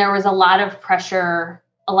and there was a lot of pressure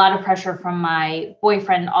from my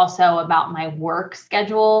boyfriend also about my work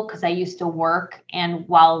schedule, because I used to work and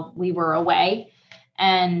while we were away.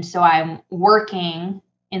 And so I'm working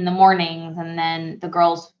in the mornings and then the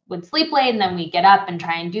girls would sleep late and then we get up and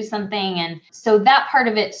try and do something. And so that part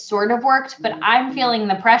of it sort of worked, but I'm feeling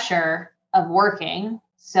the pressure of working.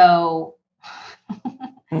 So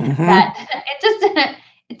that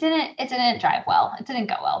it didn't drive well. It didn't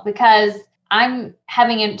go well because I'm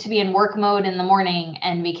having it to be in work mode in the morning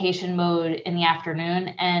and vacation mode in the afternoon.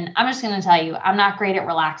 And I'm just going to tell you, I'm not great at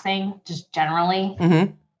relaxing, just generally.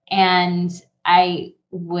 Mm-hmm. And I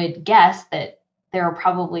would guess that there are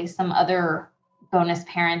probably some other bonus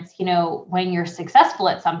parents, when you're successful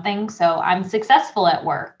at something. So I'm successful at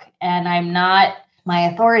work and my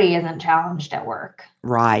authority isn't challenged at work.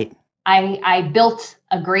 Right. I built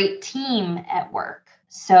a great team at work.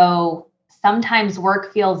 So sometimes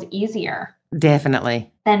work feels easier.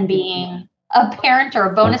 Definitely. Than being a parent or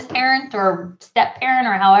a bonus parent or step parent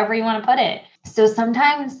or however you want to put it. So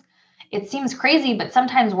sometimes it seems crazy, but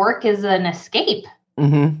sometimes work is an escape.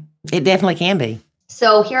 Mm-hmm. It definitely can be.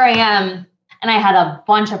 So here I am, and I had a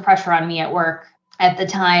bunch of pressure on me at work at the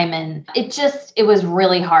time, and it was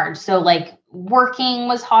really hard. So like working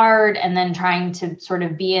was hard, and then trying to sort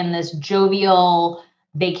of be in this jovial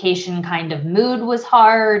vacation kind of mood was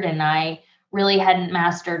hard, and I really hadn't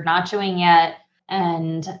mastered nachoing yet,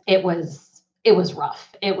 and it was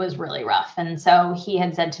rough. It was really rough. And so he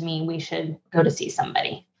had said to me, we should go to see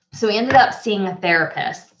somebody. So we ended up seeing a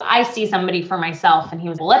therapist. I see somebody for myself, and he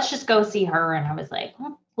was, well, let's just go see her. And I was like,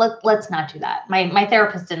 let's not do that. My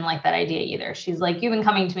therapist didn't like that idea either. She's like, you've been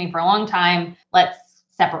coming to me for a long time. Let's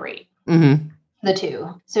separate the two.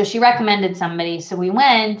 So she recommended somebody. So we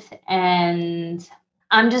went, and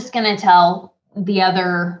I'm just going to tell the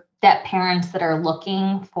other step parents that are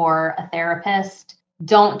looking for a therapist,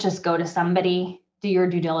 don't just go to somebody. Do your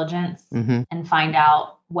due diligence and find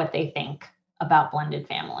out what they think about blended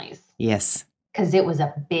families. Yes. Because it was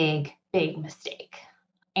a big, big mistake.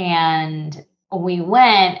 And we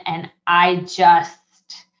went, and I just,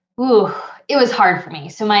 it was hard for me.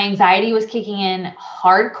 So my anxiety was kicking in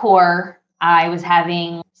hardcore. I was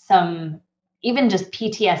having some even just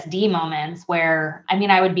PTSD moments where,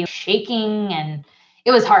 I would be shaking, and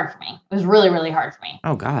it was hard for me. It was really, really hard for me.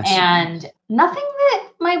 Oh, gosh. And nothing that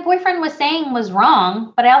my boyfriend was saying was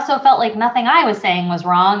wrong, but I also felt like nothing I was saying was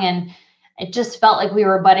wrong. And it just felt like we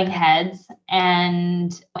were butting heads.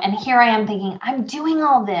 And here I am thinking, I'm doing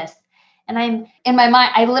all this. And I'm in my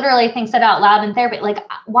mind, I literally said out loud in therapy, like,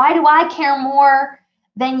 why do I care more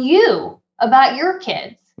than you about your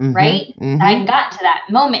kids? Right? I hadn't gotten to that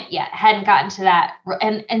moment yet. Hadn't gotten to that.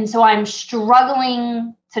 And so I'm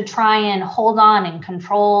struggling to try and hold on and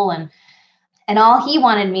control. And all he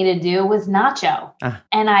wanted me to do was Nacho.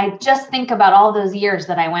 And I just think about all those years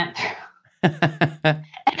that I went through.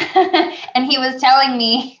 And he was telling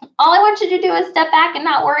me, all I want you to do is step back and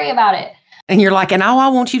not worry about it. And you're like, and all I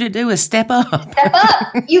want you to do is step up. Step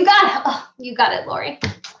up. You got it. Oh, you got it, Lori.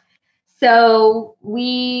 So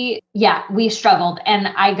we struggled, and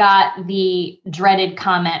I got the dreaded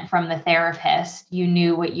comment from the therapist, you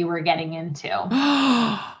knew what you were getting into.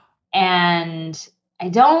 And I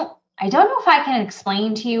don't know if I can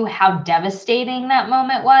explain to you how devastating that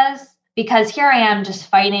moment was, because here I am just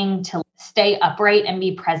fighting to stay upright and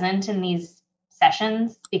be present in these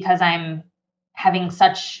sessions because I'm having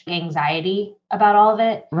such anxiety about all of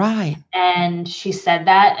it. Right. And she said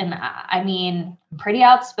that. And I'm pretty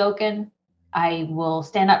outspoken. I will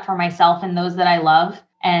stand up for myself and those that I love.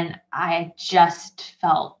 And I just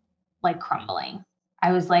felt like crumbling.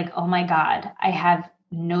 I was like, oh my God, I have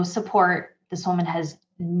no support. This woman has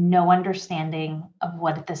no understanding of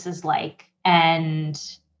what this is like. And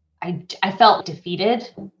I felt defeated.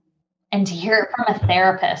 And to hear it from a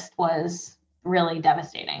therapist was really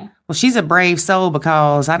devastating. Well, she's a brave soul,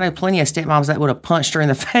 because I know plenty of stepmoms that would have punched her in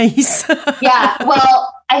the face. Yeah.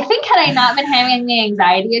 Well, I think had I not been having the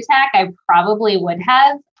anxiety attack, I probably would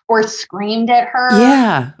have, or screamed at her.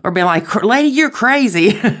 Yeah. Or been like, lady, you're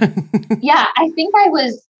crazy. Yeah. I think I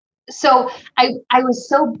was so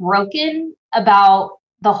broken about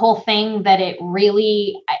the whole thing that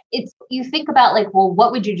you think about like, well,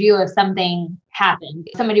 what would you do if something happened?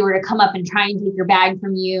 If somebody were to come up and try and take your bag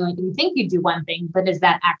from you, and you think you'd do one thing, but is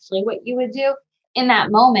that actually what you would do? In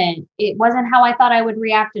that moment, it wasn't how I thought I would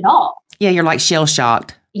react at all. Yeah, you're like shell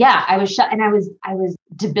shocked. Yeah, I was shocked, and I was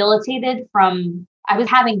debilitated I was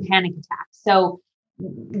having panic attacks. So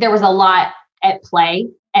there was a lot at play,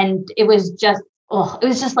 and it was just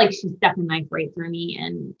like she stepped a knife right through me,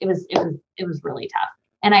 and it was really tough.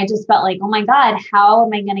 And I just felt like, oh my God, how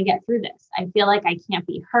am I going to get through this? I feel like I can't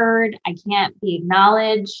be heard. I can't be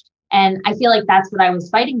acknowledged. And I feel like that's what I was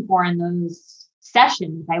fighting for in those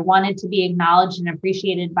sessions. I wanted to be acknowledged and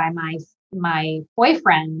appreciated by my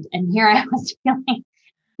boyfriend. And here I was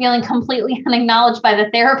feeling completely unacknowledged by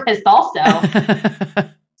the therapist also.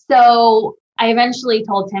 So I eventually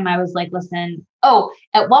told him, I was like, listen,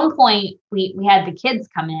 at one point we had the kids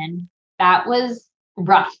come in. That was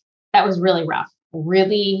rough. That was really rough.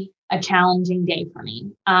 Really a challenging day for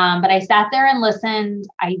me. But I sat there and listened.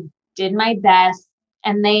 I did my best,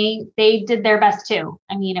 and they did their best too.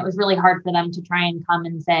 It was really hard for them to try and come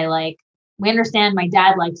and say, like, we understand my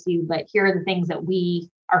dad likes you, but here are the things that we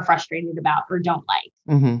are frustrated about or don't like.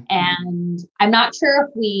 And I'm not sure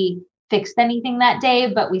if we fixed anything that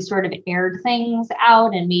day, but we sort of aired things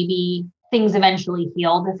out, and maybe things eventually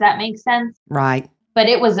healed, if that makes sense. Right. But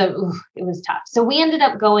it was tough. So we ended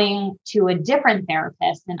up going to a different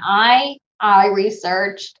therapist, and I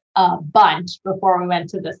researched a bunch before we went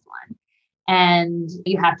to this one. And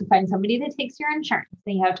you have to find somebody that takes your insurance.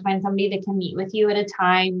 Then you have to find somebody that can meet with you at a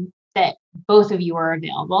time that both of you are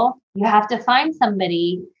available. You have to find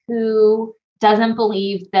somebody who doesn't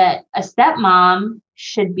believe that a stepmom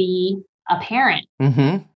should be a parent,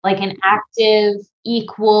 like an active,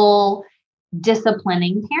 equal,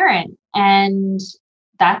 disciplining parent. And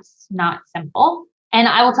that's not simple. And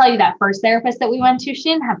I will tell you, that first therapist that we went to, she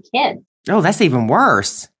didn't have kids. Oh, that's even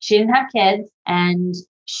worse. She didn't have kids, and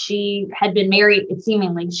she had been married.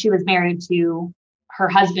 She was married to her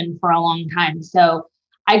husband for a long time. So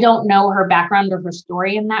I don't know her background or her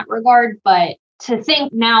story in that regard, but to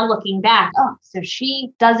think now looking back, oh, so she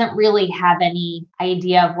doesn't really have any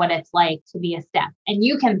idea of what it's like to be a step. And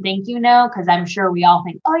you can think, because I'm sure we all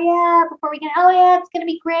think, oh yeah, it's going to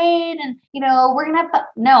be great. And, we're going to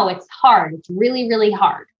no, it's hard. It's really, really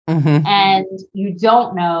hard. Mm-hmm. And you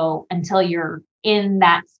don't know until you're in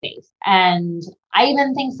that space. And I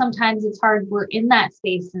even think sometimes it's hard. We're in that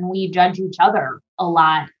space and we judge each other a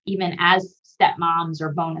lot, even as stepmoms or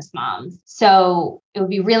bonus moms. So it would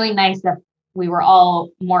be really nice if we were all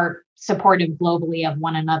more supportive globally of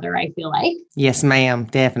one another, I feel like. Yes, ma'am.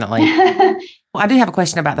 Definitely. Well, I do have a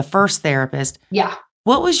question about the first therapist. Yeah.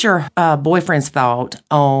 What was your boyfriend's thought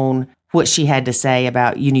on what she had to say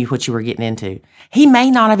about you knew what you were getting into? He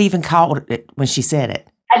may not have even caught it when she said it.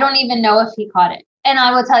 I don't even know if he caught it. And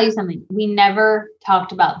I will tell you something. We never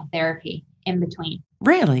talked about the therapy in between.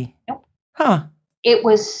 Really? Nope. Huh. It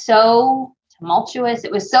was so tumultuous.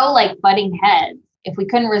 It was so like butting heads. If we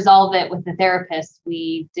couldn't resolve it with the therapist,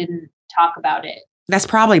 we didn't talk about it. That's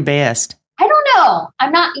probably best. I don't know.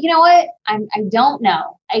 I'm not, you know what? I don't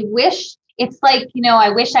know. I wish it's like, I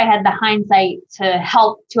wish I had the hindsight to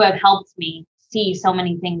have helped me see so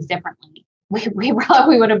many things differently. We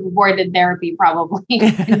probably would have avoided therapy probably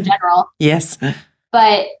in general. Yes.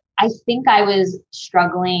 But I think I was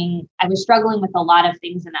struggling with a lot of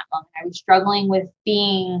things in that moment. I was struggling with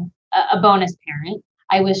being a bonus parent.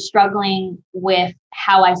 I was struggling with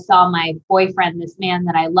how I saw my boyfriend, this man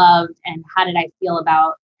that I loved, and how did I feel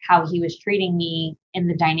about how he was treating me in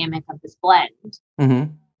the dynamic of this blend.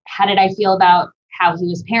 Mm-hmm. How did I feel about how he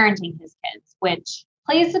was parenting his kids, which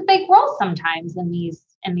plays a big role sometimes in these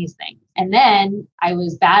things. And then I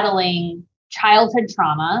was battling childhood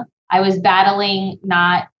trauma. I was battling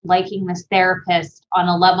not liking this therapist on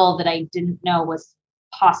a level that I didn't know was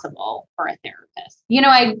possible for a therapist.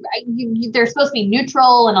 They're supposed to be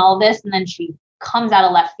neutral and all this, and then she comes out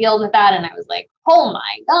of left field with that, and I was like, oh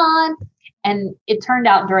my God. And it turned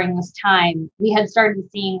out during this time, we had started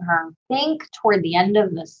seeing her, I think, toward the end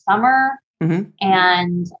of the summer. Mm-hmm.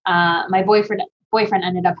 And my boyfriend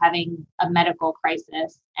ended up having a medical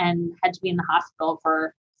crisis and had to be in the hospital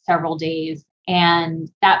for several days. And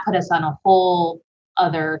that put us on a whole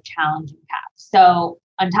other challenging path. So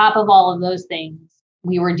on top of all of those things,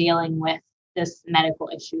 we were dealing with this medical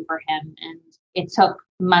issue for him. And it took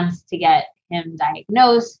months to get him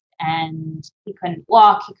diagnosed, and he couldn't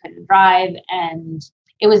walk, he couldn't drive. And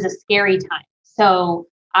it was a scary time. So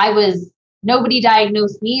nobody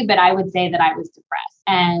diagnosed me, but I would say that I was depressed.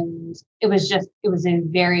 And it was a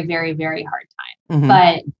very, very, very hard time. Mm-hmm.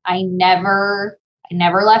 But I never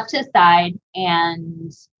left his side,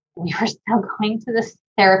 and we were still going to this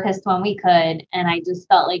therapist when we could. And I just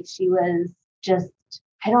felt like she was just,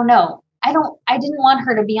 I don't know. I didn't want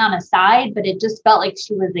her to be on a side, but it just felt like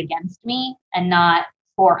she was against me and not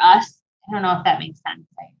for us. I don't know if that makes sense.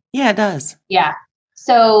 Yeah, it does. Yeah.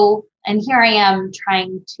 So, and here I am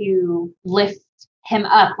trying to lift him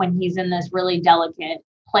up when he's in this really delicate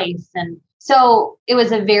place. And so it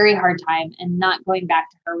was a very hard time, and not going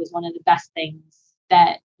back to her was one of the best things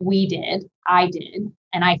that I did.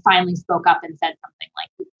 And I finally spoke up and said something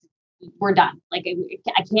like, we're done. Like,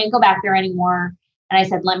 I can't go back there anymore. And I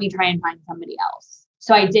said, let me try and find somebody else.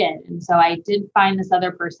 So I did. And so I did find this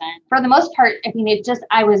other person. For the most part, I mean,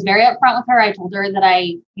 I was very upfront with her. I told her that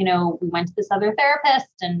we went to this other therapist,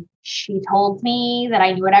 and she told me that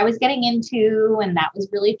I knew what I was getting into. And that was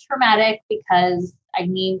really traumatic, because I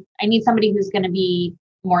need somebody who's going to be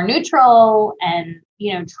more neutral and,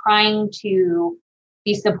 trying to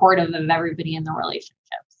be supportive of everybody in the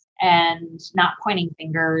relationships and not pointing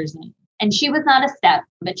fingers. And she was not a step,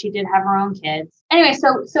 but she did have her own kids. Anyway,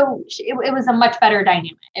 so it was a much better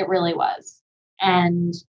dynamic. It really was.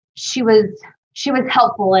 And she was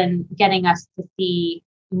helpful in getting us to see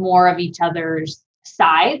more of each other's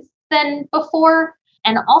sides than before.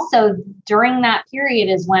 And also during that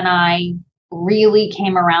period is when I really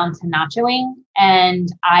came around to nachoing, and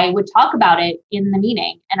I would talk about it in the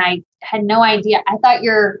meeting. And I had no idea. I thought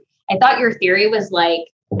your theory was like,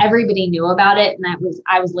 everybody knew about it, and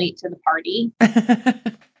I was late to the party.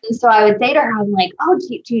 And so I would say to her, I'm like, oh,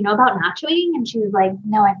 do you know about nachoing? And she was like,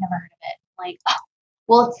 no, I've never heard of it. I'm like, oh,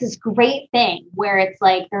 well, it's this great thing where it's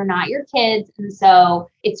like, they're not your kids. And so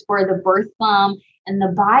it's for the birth mom and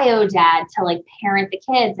the bio dad to like parent the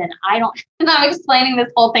kids. And I'm explaining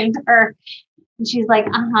this whole thing to her. And she's like,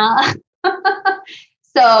 uh-huh.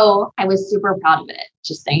 So I was super proud of it,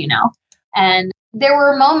 just so you know. And there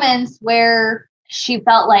were moments where it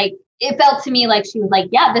felt to me like she was like,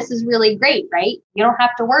 yeah, this is really great, right? You don't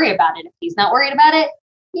have to worry about it. If he's not worried about it,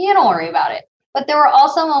 you don't worry about it. But there were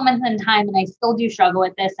also moments in time, and I still do struggle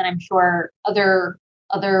with this, and I'm sure other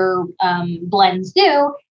blends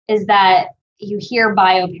do, is that you hear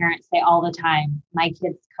bio parents say all the time, my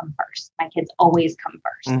kids come first. My kids always come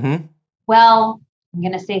first. Mm-hmm. Well, I'm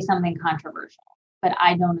going to say something controversial, but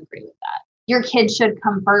I don't agree with that. Your kids should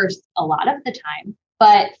come first a lot of the time.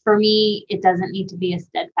 But for me, it doesn't need to be a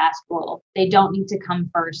steadfast rule. They don't need to come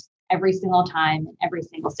first every single time in every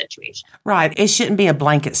single situation. Right. It shouldn't be a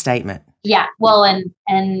blanket statement. Yeah. Well, and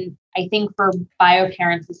I think for bio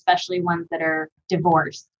parents, especially ones that are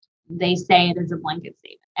divorced, they say it as a blanket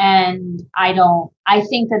statement. And I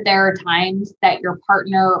think that there are times that your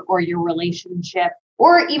partner or your relationship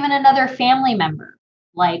or even another family member,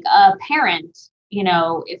 like a parent,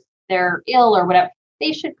 if they're ill or whatever,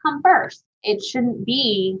 they should come first. It shouldn't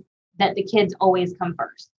be that the kids always come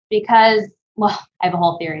first because, well, I have a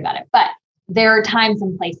whole theory about it, but there are times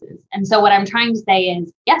and places. And so what I'm trying to say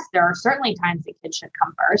is, yes, there are certainly times that kids should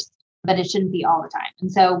come first, but it shouldn't be all the time.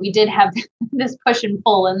 And so we did have this push and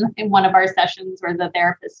pull in one of our sessions where the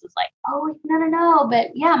therapist was like, oh, no, but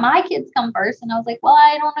yeah, my kids come first. And I was like, well,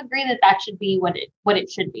 I don't agree that should be what it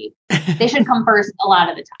should be. They should come first a lot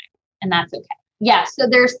of the time, and that's okay. Yeah. So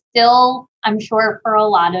there's still, I'm sure for a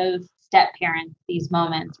lot of step parents, these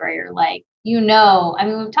moments where you're like, we've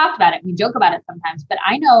talked about it, we joke about it sometimes, but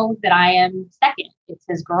I know that I am second. It's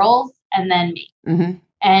his girls and then me. Mm-hmm.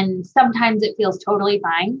 And sometimes it feels totally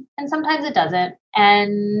fine and sometimes it doesn't.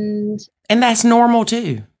 And that's normal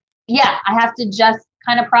too. Yeah. I have to just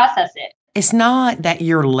kind of process it. It's not that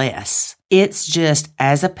you're less. It's just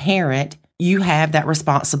as a parent, you have that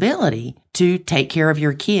responsibility to take care of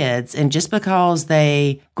your kids. And just because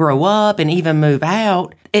they grow up and even move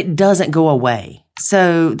out, it doesn't go away.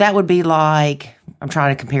 So that would be like, I'm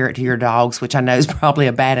trying to compare it to your dogs, which I know is probably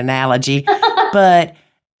a bad analogy, but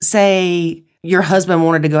say your husband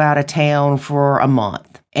wanted to go out of town for a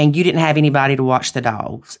month and you didn't have anybody to watch the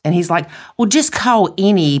dogs. And he's like, well, just call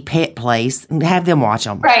any pet place and have them watch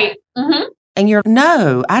them. Right. Mm-hmm. And you're,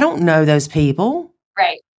 no, I don't know those people.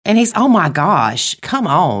 Right. And he's, oh my gosh, come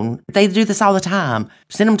on. They do this all the time.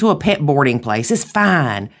 Send them to a pet boarding place. It's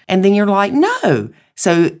fine. And then you're like, no.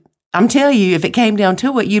 So I'm telling you, if it came down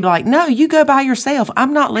to it, you'd like, no, you go by yourself.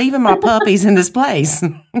 I'm not leaving my puppies in this place.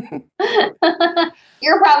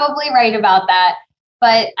 You're probably right about that.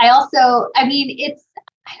 But I don't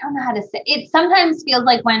know how to say it. Sometimes feels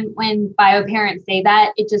like when bio parents say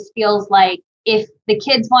that, it just feels like if the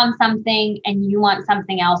kids want something and you want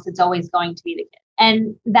something else, it's always going to be the kids.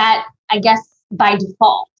 And that, I guess, by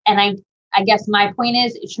default. And I guess my point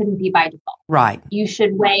is it shouldn't be by default. Right. You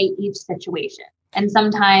should weigh each situation. And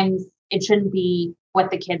sometimes it shouldn't be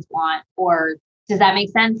what the kids want. Or does that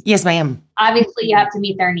make sense? Yes, ma'am. Obviously, you have to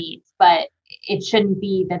meet their needs, but it shouldn't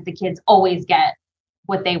be that the kids always get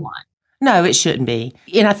what they want. No, it shouldn't be.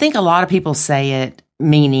 And I think a lot of people say it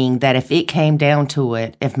meaning that if it came down to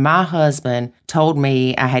it, if my husband told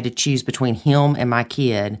me I had to choose between him and my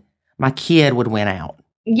kid would win out.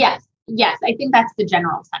 Yes. I think that's the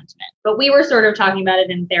general sentiment. But we were sort of talking about it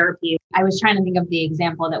in therapy. I was trying to think of the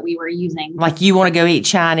example that we were using. Like you want to go eat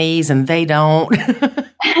Chinese and they don't.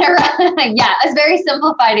 Yeah, a very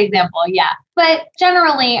simplified example. Yeah. But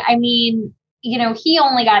generally, he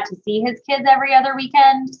only got to see his kids every other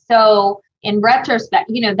weekend. So in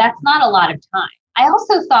retrospect, that's not a lot of time. I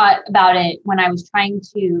also thought about it when I was trying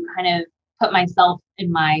to kind of put myself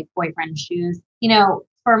in my boyfriend's shoes.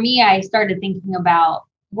 For me, I started thinking about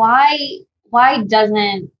why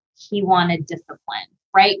doesn't he want to discipline,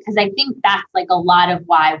 right? Because I think that's like a lot of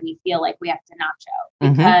why we feel like we have to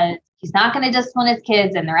Nacho, because he's not going to discipline his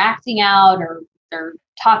kids and they're acting out or they're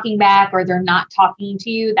talking back or they're not talking to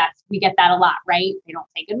you. We get that a lot, right? They don't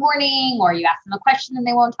say good morning, or you ask them a question and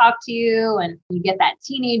they won't talk to you, and you get that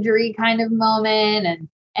teenagery kind of moment.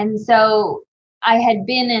 And so I had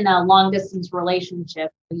been in a long distance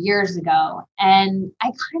relationship years ago, and I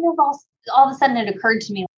kind of all of a sudden it occurred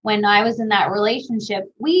to me when I was in that relationship,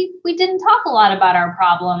 we didn't talk a lot about our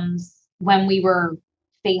problems when we were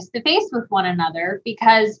face to face with one another,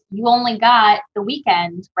 because you only got the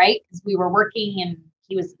weekend, right? Because we were working and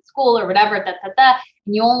he was in school or whatever, and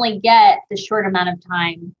you only get the short amount of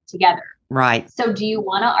time together. Right. So do you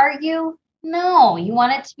want to argue? No, you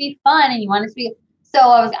want it to be fun and you want it to be. So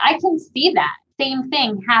I can see that same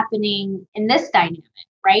thing happening in this dynamic,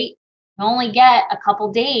 right? You only get a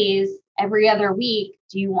couple days every other week.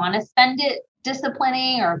 Do you want to spend it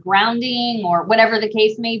disciplining or grounding or whatever the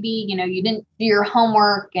case may be? You didn't do your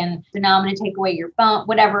homework and so now I'm going to take away your phone,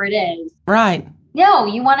 whatever it is. Right. No,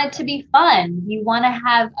 you want it to be fun. You want to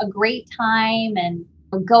have a great time and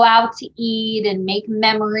go out to eat and make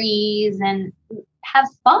memories and have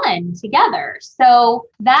fun together. So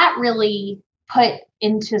that really put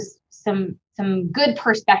into some good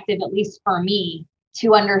perspective, at least for me,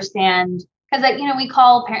 to understand, because we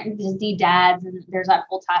call parents Disney dads, and there's that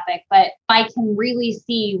whole topic, but I can really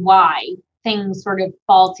see why things sort of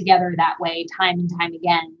fall together that way time and time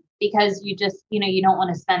again, because you just, you don't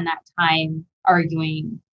want to spend that time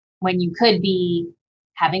arguing when you could be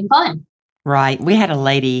having fun. Right. We had a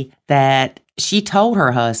lady that she told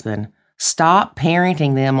her husband, stop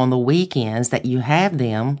parenting them on the weekends that you have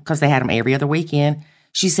them, because they had them every other weekend.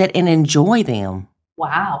 She said, and enjoy them.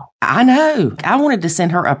 Wow. I know. I wanted to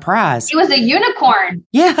send her a prize. She was a unicorn.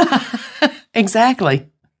 Yeah, exactly.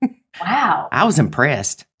 Wow. I was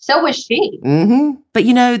impressed. So was she. Mm-hmm. But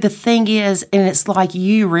the thing is, and it's like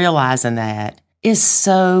you realizing that is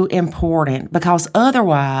so important, because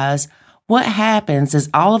otherwise what happens is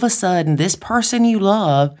all of a sudden this person you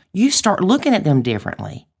love, you start looking at them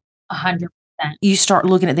differently. 100%. You start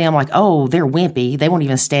looking at them like, oh, they're wimpy. They won't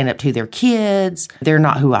even stand up to their kids. They're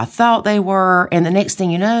not who I thought they were. And the next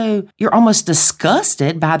thing you know, you're almost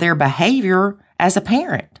disgusted by their behavior as a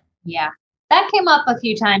parent. Yeah. That came up a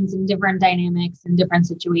few times in different dynamics and different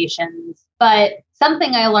situations. But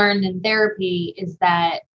something I learned in therapy is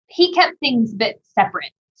that he kept things a bit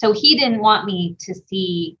separate. So he didn't want me to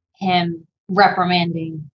see him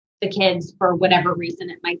reprimanding the kids for whatever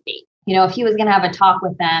reason it might be. If he was going to have a talk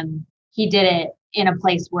with them, he did it in a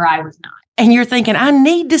place where I was not. And you're thinking, I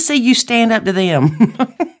need to see you stand up to them.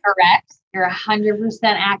 Correct. You're 100%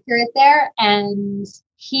 accurate there. And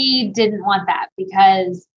he didn't want that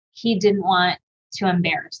because he didn't want to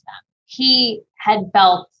embarrass them. He had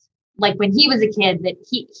felt like when he was a kid that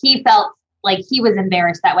he felt like he was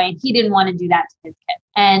embarrassed that way, and he didn't want to do that to his kid.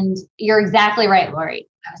 And you're exactly right, Lori.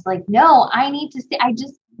 I was like, no, I need to see, I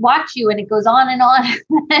just watch you and it goes on and on.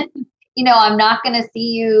 I'm not going to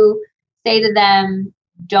see you say to them,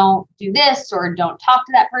 don't do this or don't talk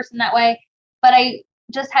to that person that way. But I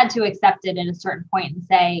just had to accept it at a certain point and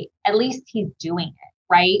say, at least he's doing it,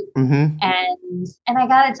 right? Mm-hmm. And I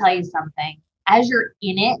got to tell you something. As you're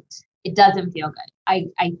in it, it doesn't feel good.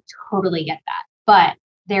 I totally get that. But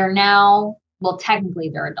they're now, well, technically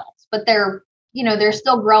they're adults, but they're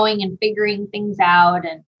still growing and figuring things out,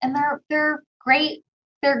 and they're great.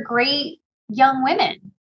 They're great young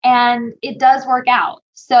women, and it does work out.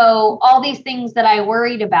 So all these things that I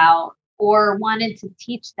worried about or wanted to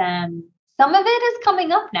teach them, some of it is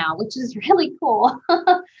coming up now, which is really cool.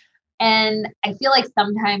 And I feel like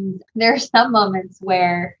sometimes there are some moments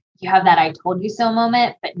where you have that I told you so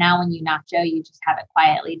moment, but now when you nacho, you just have it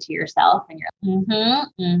quietly to yourself and you're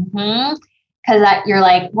because you're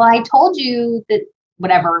like, well, I told you that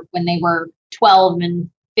whatever, when they were 12 and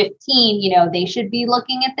 15, they should be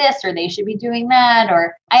looking at this or they should be doing that.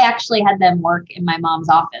 Or I actually had them work in my mom's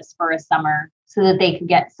office for a summer so that they could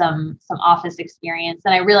get some office experience.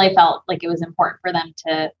 And I really felt like it was important for them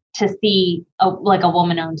to see a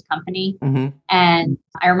woman-owned company. Mm-hmm. And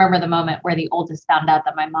I remember the moment where the oldest found out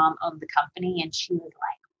that my mom owned the company, and she was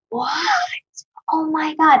like, what? Oh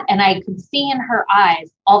my God. And I could see in her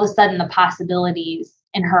eyes, all of a sudden the possibilities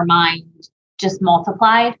in her mind just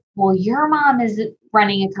multiplied. Well, your mom is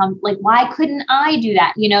running a company. Like, why couldn't I do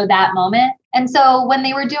that? That moment. And so when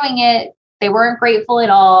they were doing it, they weren't grateful at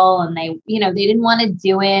all. And they didn't want to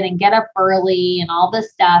do it and get up early and all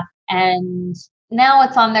this stuff. And now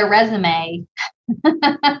it's on their resume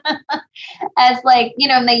as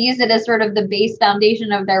and they use it as sort of the base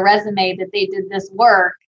foundation of their resume that they did this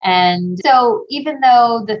work. And so even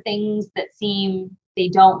though the things that seem they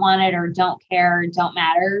don't want it or don't care or don't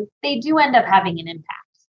matter, they do end up having an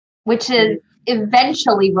impact, which is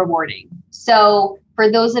eventually rewarding. So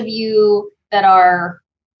for those of you that are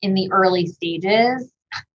in the early stages,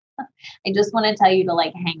 I just want to tell you to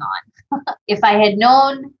hang on. If I had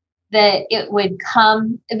known that it would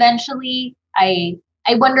come eventually, I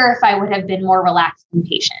wonder if I would have been more relaxed and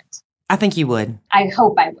patient. I think you would. I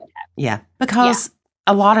hope I would have. Yeah, because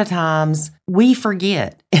a lot of times we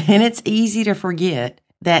forget, and it's easy to forget,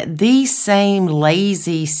 that these same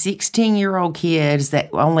lazy 16-year-old kids that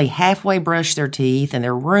only halfway brush their teeth and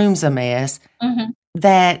their room's a mess,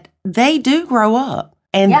 that they do grow up.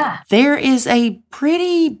 And there is a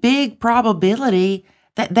pretty big probability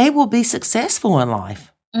that they will be successful in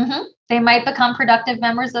life. Mm-hmm. They might become productive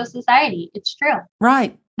members of society. It's true.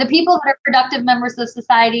 Right. The people that are productive members of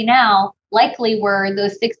society now likely were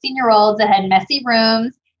those 16-year-olds that had messy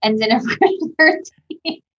rooms and didn't brush their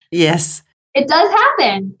teeth. Yes. It does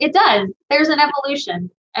happen. It does. There's an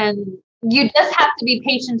evolution. And you just have to be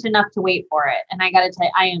patient enough to wait for it. And I got to tell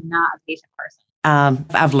you, I am not a patient person.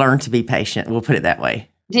 I've learned to be patient. We'll put it that way.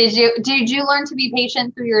 Did you learn to be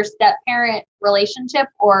patient through your step-parent relationship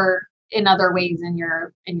or in other ways in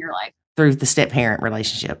your life? Through the step-parent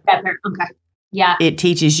relationship. Step-parent, okay. Yeah. It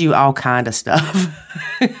teaches you all kind of stuff.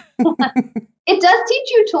 It does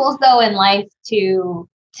teach you tools though in life to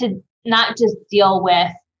not just deal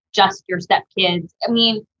with just your stepkids. I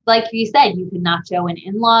mean, like you said, you can nacho an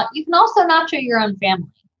in-law. You can also nacho your own family.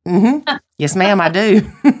 Mm-hmm. Yes, ma'am, I do.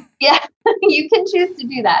 Yeah, you can choose to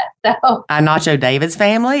do that. So I nacho David's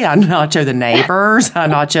family. I nacho the neighbors. I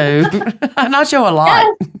nacho a lot.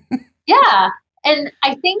 Yes. Yeah. And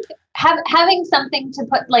I think having something to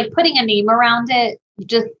putting a name around it,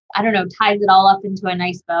 just, I don't know, ties it all up into a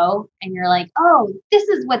nice bow. And you're like, oh, this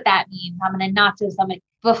is what that means. I'm going to nacho somebody.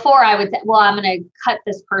 Before I would say, well, I'm going to cut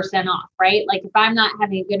this person off, right? Like if I'm not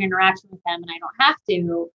having a good interaction with them and I don't have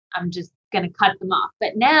to, I'm just going to cut them off.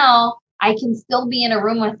 But now I can still be in a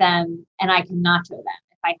room with them and I can nacho them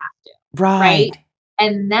if I have to. Right.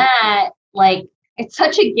 And that, like, it's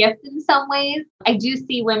such a gift in some ways. I do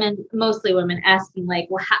see women, mostly women, asking like,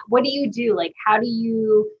 well, what do you do? Like, how do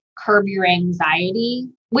you curb your anxiety?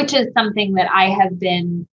 Which is something that I have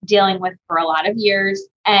been dealing with for a lot of years.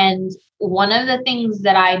 And one of the things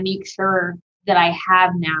that I make sure that I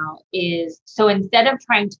have now is, so instead of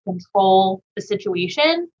trying to control the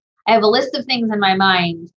situation, I have a list of things in my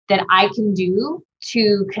mind that I can do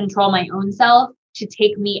to control my own self, to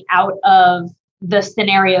take me out of the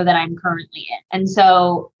scenario that I'm currently in. And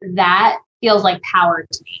so that feels like power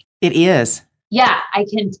to me. It is. Yeah, I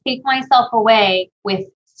can take myself away with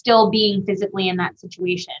still being physically in that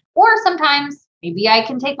situation. Or sometimes maybe I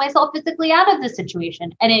can take myself physically out of the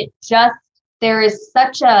situation. And it just, there is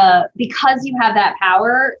such because you have that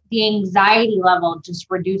power, the anxiety level just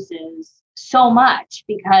reduces so much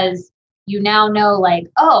because you now know like,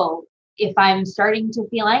 oh, if I'm starting to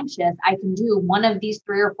feel anxious, I can do one of these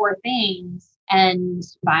 3 or 4 things and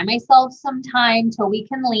buy myself some time till we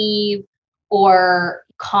can leave or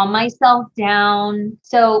calm myself down.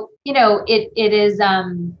 So, it is,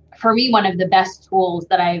 for me, one of the best tools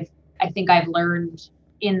that I think I've learned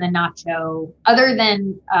in the nacho, other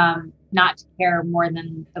than not to care more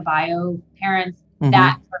than the bio parents,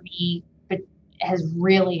 that for me has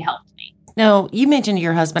really helped me. No, you mentioned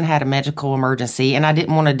your husband had a medical emergency, and I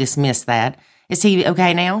didn't want to dismiss that. Is he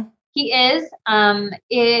okay now? He is.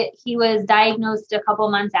 He was diagnosed a couple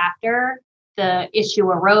months after the issue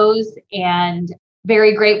arose, and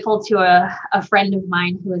very grateful to a friend of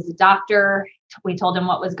mine who is a doctor. We told him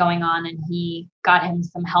what was going on, and he got him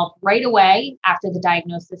some help right away. After the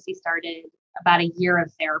diagnosis, he started about a year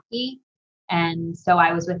of therapy. And so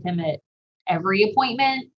I was with him at every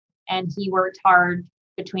appointment, and he worked hard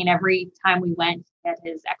between every time we went to get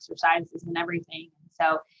his exercises and everything.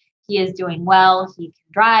 So he is doing well. He can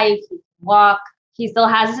drive, he can walk. He still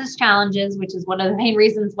has his challenges, which is one of the main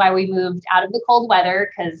reasons why we moved out of the cold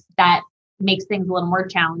weather, because that makes things a little more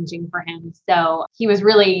challenging for him. So he was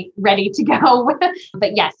really ready to go.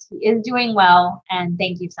 But yes, he is doing well. And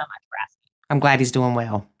thank you so much for asking. I'm glad he's doing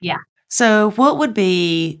well. Yeah. So what would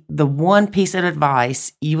be the one piece of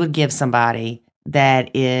advice you would give somebody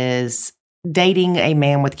that is dating a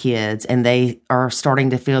man with kids and they are starting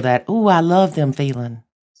to feel that, oh, I love them feeling?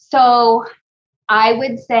 So I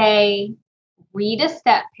would say read a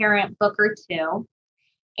step parent book or 2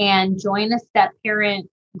 and join a step parent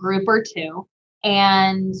group or 2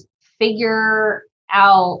 and figure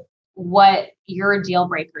out what your deal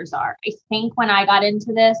breakers are. I think when I got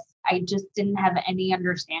into this, I just didn't have any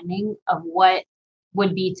understanding of what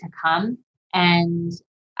would be to come. And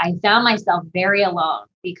I found myself very alone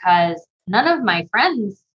because none of my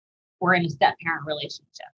friends were in a step parent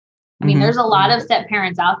relationship. I mean, there's a lot of step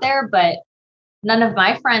parents out there, but none of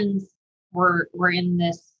my friends were in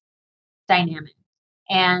this dynamic.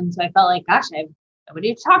 And so I felt like, gosh, I have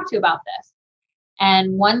nobody to talk to about this.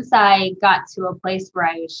 And once I got to a place where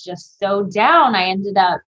I was just so down, I ended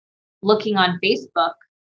up looking on Facebook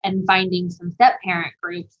and finding some step parent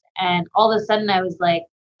groups. And all of a sudden I was like,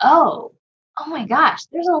 oh my gosh,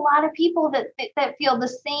 there's a lot of people that feel the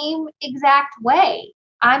same exact way.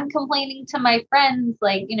 I'm complaining to my friends,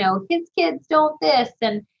 like, his kids don't this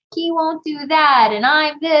and he won't do that. And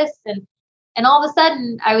I'm this. And all of a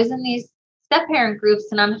sudden I was in these step parent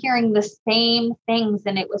groups and I'm hearing the same things.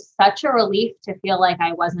 And it was such a relief to feel like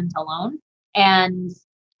I wasn't alone. And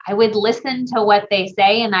I would listen to what they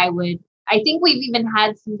say. And I think we've even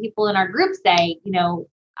had some people in our group say,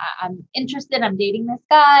 I'm interested, I'm dating this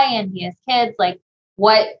guy and he has kids. Like,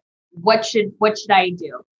 what should I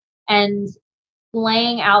do? And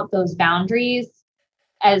laying out those boundaries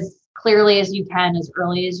as clearly as you can, as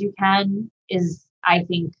early as you can is, I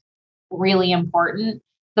think, really important.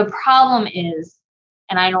 The problem is,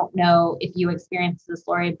 and I don't know if you experienced this,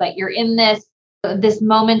 Lori, but you're in this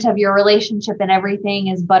moment of your relationship and everything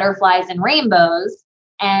is butterflies and rainbows.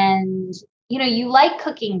 And, you like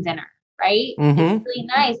cooking dinner, right? Mm-hmm. It's really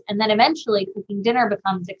nice. And then eventually cooking dinner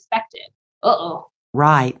becomes expected. Uh-oh.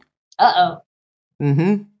 Right. Uh-oh.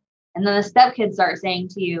 Mm-hmm. And then the stepkids start saying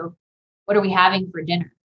to you, what are we having for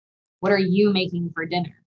dinner? What are you making for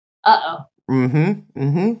dinner? Uh-oh. Mm-hmm.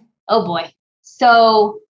 Mm-hmm. Oh boy.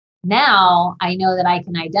 So now I know that I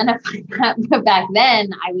can identify that. But back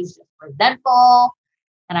then I was just resentful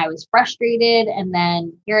and I was frustrated. And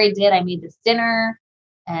then here I made this dinner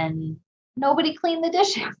and nobody cleaned the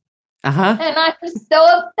dishes. Uh-huh. And I was so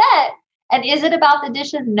upset. And is it about the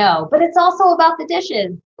dishes? No, but it's also about the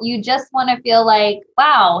dishes. You just want to feel like,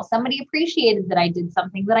 wow, somebody appreciated that I did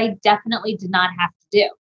something that I definitely did not have to do.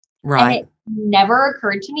 Right. And it never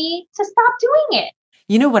occurred to me to stop doing it.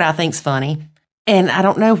 You know what I think's funny? And I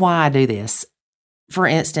don't know why I do this. For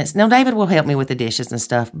instance, now David will help me with the dishes and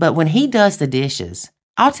stuff, but when he does the dishes,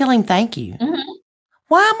 I'll tell him thank you. Mm-hmm.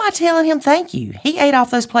 Why am I telling him thank you? He ate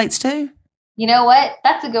off those plates too. You know what?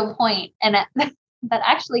 That's a good point. And that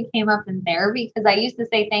actually came up in therapy because I used to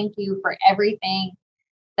say thank you for everything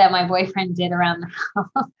that my boyfriend did around the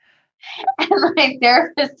house. And my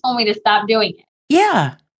therapist told me to stop doing it.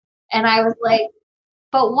 Yeah. And I was like,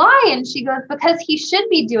 but why? And she goes, because he should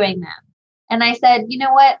be doing them. And I said, you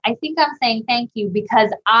know what? I think I'm saying thank you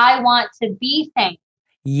because I want to be thanked.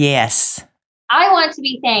 Yes. I want to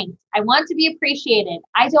be thanked. I want to be appreciated.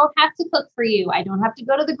 I don't have to cook for you. I don't have to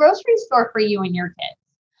go to the grocery store for you and your kids.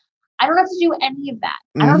 I don't have to do any of that.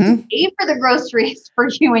 Mm-hmm. I don't have to pay for the groceries for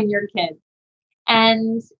you and your kids.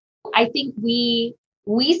 And I think we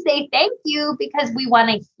say thank you because we want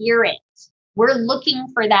to hear it. We're looking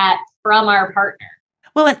for that from our partner.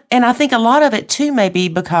 Well, and I think a lot of it too may be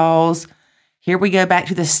because here we go back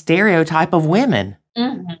to the stereotype of women.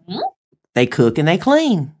 Mm-hmm. They cook and they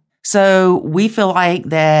clean. So we feel like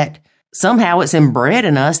that somehow it's inbred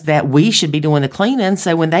in us that we should be doing the cleaning.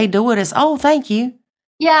 So when they do it, it's, oh, thank you.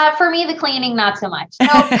 Yeah, for me, the cleaning, not so much.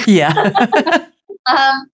 No. Yeah.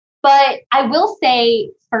 But I will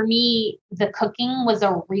say for me, the cooking was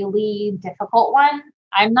a really difficult one.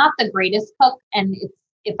 I'm not the greatest cook. And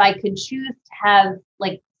if I could choose to have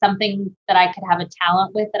like something that I could have a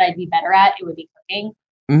talent with that I'd be better at, it would be cooking.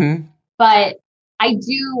 Mm-hmm. But I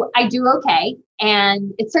do okay.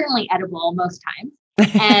 And it's certainly edible most times.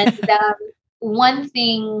 And one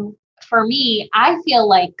thing for me, I feel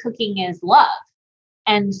like cooking is love.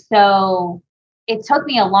 And so it took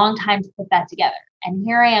me a long time to put that together. And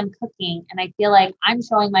here I am cooking and I feel like I'm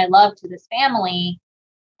showing my love to this family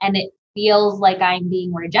and it feels like I'm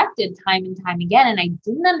being rejected time and time again. And I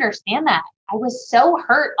didn't understand that. I was so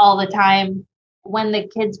hurt all the time when the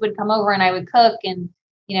kids would come over and I would cook and,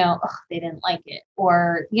 they didn't like it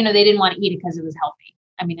or, they didn't want to eat it because it was healthy.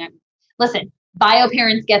 I mean, listen, bio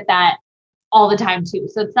parents get that all the time too.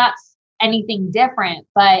 So it's not anything different,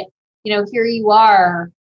 but here you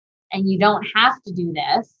are and you don't have to do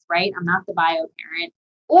this, right? I'm not the bio parent.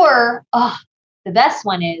 Or, the best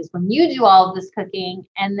one is when you do all of this cooking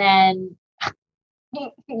and then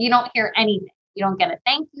you don't hear anything. You don't get a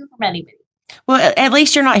thank you from anybody. Well, at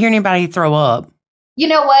least you're not hearing anybody throw up. You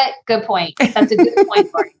know what? Good point. That's a good point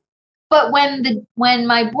for you. But when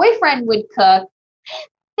my boyfriend would cook,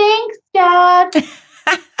 thanks, Dad.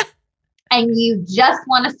 And you just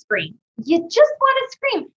want to scream. You just want to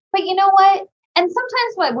scream. But you know what? And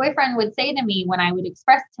sometimes my boyfriend would say to me when I would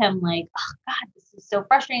express to him like, oh God, this is so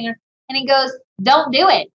frustrating. And he goes, don't do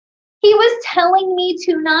it. He was telling me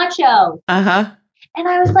to Nacho. Uh-huh. And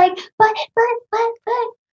I was like, but,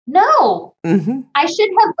 no, mm-hmm. I should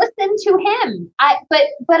have listened to him.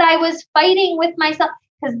 But I was fighting with myself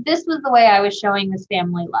because this was the way I was showing this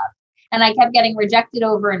family love. And I kept getting rejected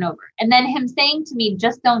over and over. And then him saying to me,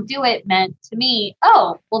 just don't do it meant to me,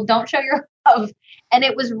 oh, well, don't show your love. And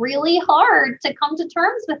it was really hard to come to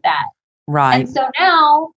terms with that. Right. And so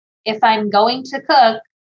now if I'm going to cook,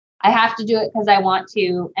 I have to do it because I want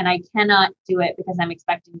to, and I cannot do it because I'm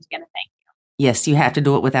expecting to get a thank you. Yes, you have to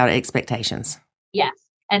do it without expectations. Yes.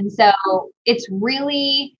 And so it's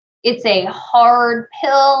a hard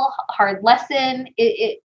pill, hard lesson.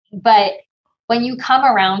 But when you come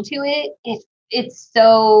around to it, it's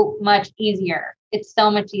so much easier. It's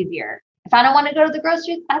so much easier. If I don't want to go to the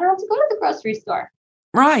grocery, I don't have to go to the grocery store.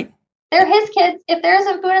 Right. They're his kids. If there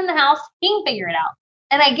isn't food in the house, he can figure it out.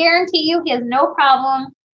 And I guarantee you, he has no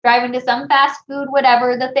problem driving to some fast food,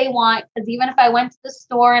 whatever that they want. Because even if I went to the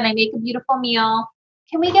store and I make a beautiful meal,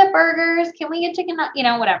 can we get burgers? Can we get chicken?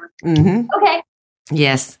 Whatever. Mm-hmm. Okay.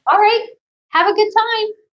 Yes. All right. Have a good time.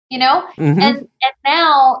 Mm-hmm. And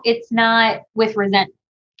now it's not with resentment.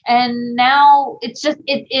 And now it's just,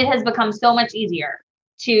 it has become so much easier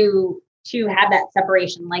to have that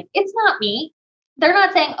separation. Like, it's not me. They're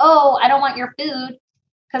not saying, oh, I don't want your food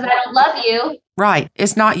because I don't love you. Right.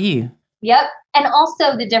 It's not you. Yep. And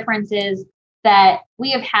also the difference is that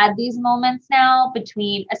we have had these moments now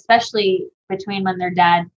especially between when their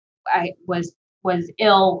dad was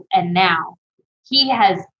ill and now. He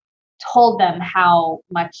has told them how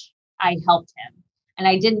much I helped him. And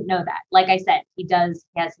I didn't know that. Like I said, he has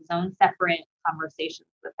his own separate conversations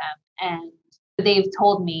with them. And they've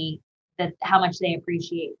told me that how much they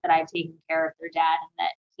appreciate that I've taken care of their dad and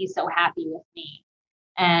that he's so happy with me.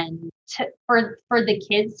 And for the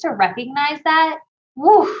kids to recognize that,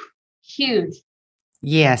 woo, huge.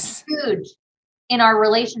 Yes. Huge in our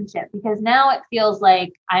relationship, because now it feels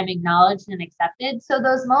like I'm acknowledged and accepted. So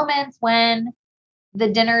those moments when the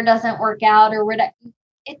dinner doesn't work out or whatever,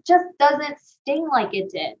 it just doesn't sting like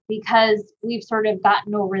it did because we've sort of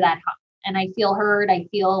gotten over that hump. And I feel heard. I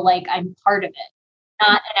feel like I'm part of it,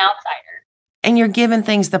 not an outsider. And you're giving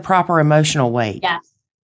things the proper emotional weight. Yes.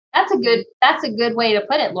 That's a good way to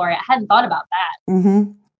put it, Lori. I hadn't thought about that.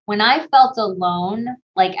 Mm-hmm. When I felt alone,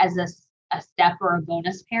 like as a step or a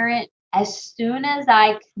bonus parent, as soon as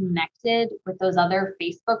I connected with those other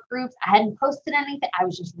Facebook groups, I hadn't posted anything. I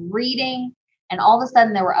was just reading, and all of a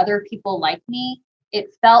sudden there were other people like me.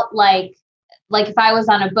 It felt like if I was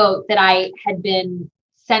on a boat that I had been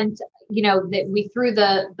sent, that we threw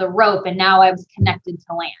the rope and now I was connected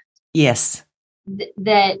to land. Yes.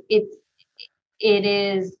 That it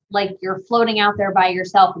is like you're floating out there by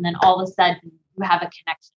yourself, and then all of a sudden you have a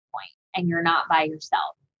connection point and you're not by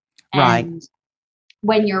yourself. Right. And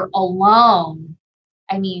when you're alone,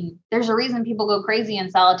 I mean, there's a reason people go crazy in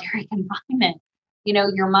solitary confinement.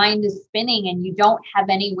 Your mind is spinning and you don't have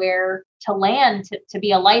anywhere to land to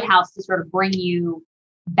be a lighthouse to sort of bring you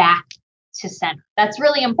back to center. That's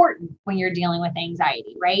really important when you're dealing with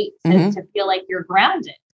anxiety, right? To feel like you're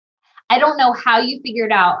grounded. I don't know how you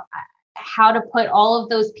figured out how to put all of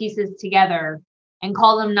those pieces together and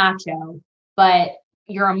call them Nacho, but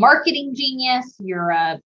you're a marketing genius. You're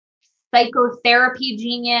a psychotherapy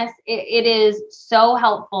genius. It is so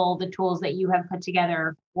helpful, the tools that you have put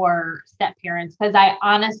together for step parents, because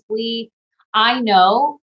I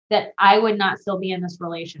know that I would not still be in this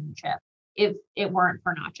relationship if it weren't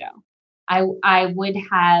for Nacho. I would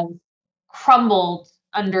have crumbled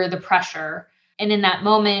under the pressure. And in that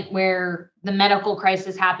moment where the medical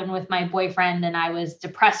crisis happened with my boyfriend and I was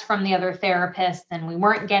depressed from the other therapist and we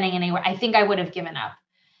weren't getting anywhere, I think I would have given up,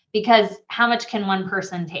 because how much can one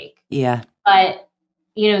person take? Yeah. But,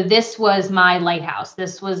 this was my lighthouse.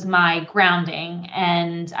 This was my grounding.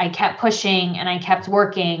 And I kept pushing and I kept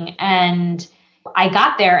working and I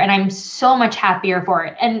got there, and I'm so much happier for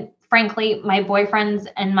it. And frankly, my boyfriends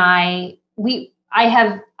and I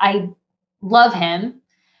love him,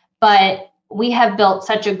 but we have built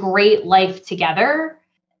such a great life together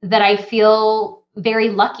that I feel very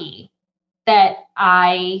lucky that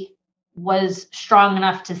I was strong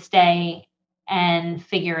enough to stay and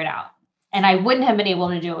figure it out. And I wouldn't have been able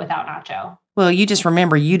to do it without Nacho. Well, you just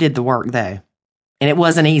remember you did the work though. And it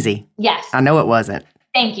wasn't easy. Yes. I know it wasn't.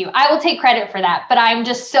 Thank you. I will take credit for that. But I'm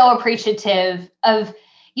just so appreciative of,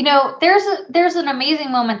 there's an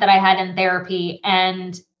amazing moment that I had in therapy,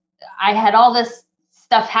 and I had all this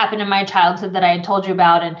stuff happen in my childhood that I had told you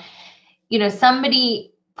about. And,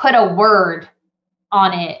 somebody put a word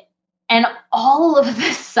on it, and all of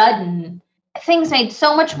a sudden things made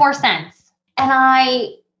so much more sense. And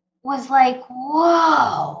I was like,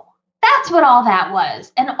 whoa, that's what all that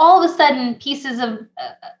was. And all of a sudden pieces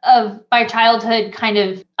of my childhood, kind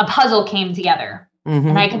of a puzzle, came together,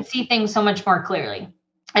 and I could see things so much more clearly.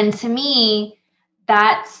 And to me,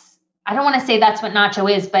 I don't want to say that's what Nacho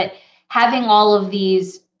is, but having all of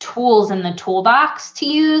these tools in the toolbox to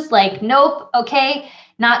use, like, nope, okay,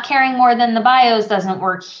 not caring more than the bios doesn't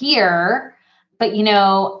work here, but,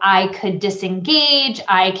 I could disengage.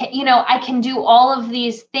 I can do all of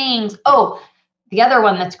these things. Oh, the other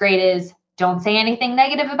one that's great is don't say anything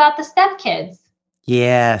negative about the Stepkids.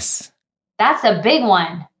 Yes. That's a big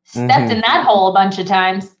one. Stepped in that hole a bunch of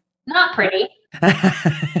times. Not pretty.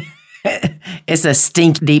 It's a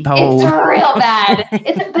stink deep hole. It's real bad.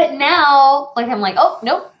 But now, I'm like, oh,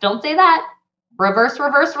 nope, don't say that. Reverse.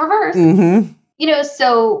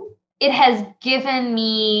 So it has given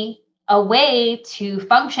me a way to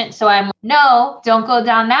function. So I'm like, no, don't go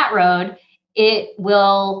down that road. It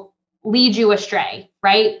will lead you astray,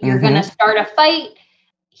 right? You're going to start a fight.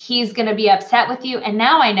 He's going to be upset with you. And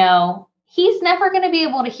now I know he's never going to be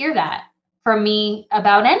able to hear that from me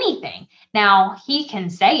about anything. Now he can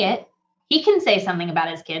say it. He can say something about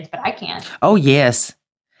his kids, but I can't. Oh, yes.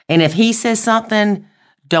 And if he says something,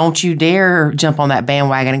 don't you dare jump on that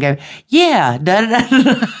bandwagon and go, yeah,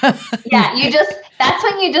 da-da-da-da. Yeah, that's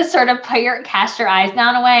when you just sort of cast your eyes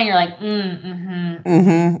down away and you're like,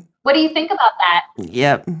 What do you think about that?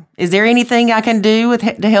 Yep. Is there anything I can do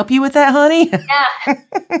to help you with that, honey? Yeah.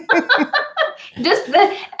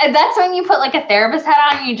 That's when you put like a therapist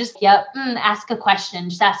hat on and you just, ask a question.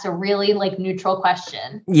 Just ask a really like neutral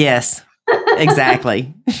question. Yes,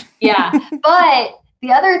 exactly. Yeah. But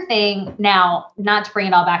the other thing now, not to bring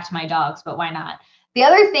it all back to my dogs, but why not? The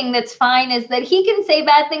other thing that's fine is that he can say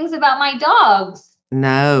bad things about my dogs.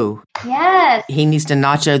 No. Yes. He needs to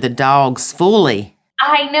nacho the dogs fully.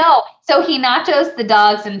 I know. So he nachos the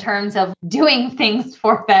dogs in terms of doing things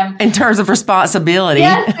for them. In terms of responsibility.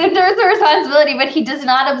 Yes, in terms of responsibility, but he does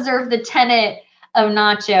not observe the tenet of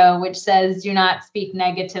Nacho, which says do not speak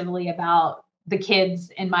negatively about the kids,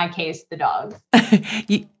 in my case, the dogs.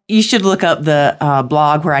 You should look up the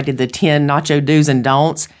blog where I did the 10 Nacho do's and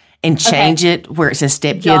don'ts and change it where it says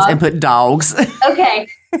Stepkids and put dogs. Okay.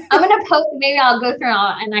 I'm going to post, maybe I'll go through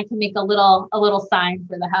and I can make a little sign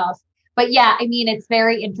for the house. But yeah, I mean, it's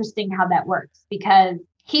very interesting how that works because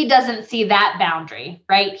he doesn't see that boundary,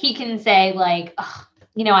 right? He can say like,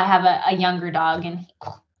 I have a younger dog and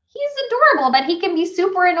he's adorable, but he can be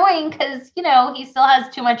super annoying because, he still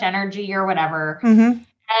has too much energy or whatever. Mm-hmm.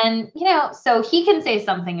 And, so he can say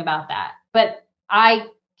something about that, but I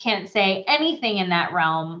can't say anything in that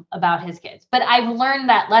realm about his kids. But I've learned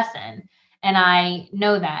that lesson and I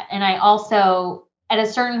know that. And I also, at a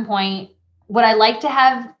certain point, would I like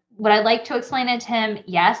to explain it to him?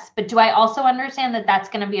 Yes. But do I also understand that that's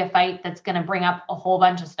going to be a fight that's going to bring up a whole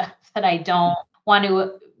bunch of stuff that I don't want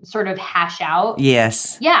to sort of hash out?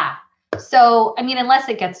 Yes. Yeah. So, I mean, unless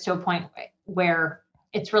it gets to a point where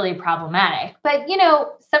it's really problematic. But,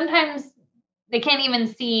 sometimes they can't even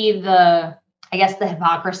see the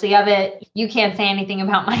hypocrisy of it. You can't say anything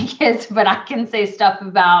about my kids, but I can say stuff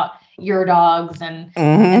about your dogs and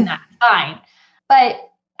that's fine. But,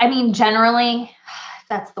 I mean, generally,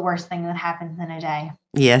 that's the worst thing that happens in a day.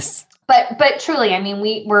 Yes. But truly, I mean,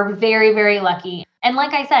 we're very, very lucky. And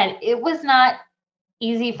like I said, it was not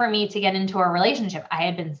easy for me to get into a relationship. I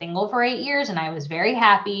had been single for 8 years and I was very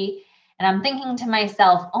happy. And I'm thinking to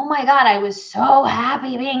myself, oh my God, I was so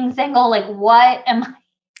happy being single. Like, what am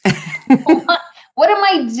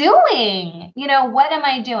I doing? What am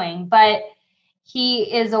I doing? But he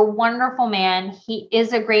is a wonderful man. He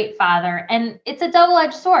is a great father. And it's a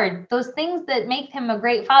double-edged sword. Those things that make him a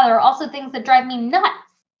great father are also things that drive me nuts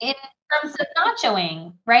in terms of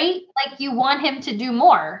nachoing, right? Like you want him to do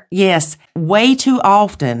more. Yes. Way too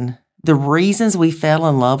often, the reasons we fell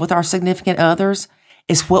in love with our significant others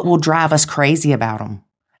is what will drive us crazy about them.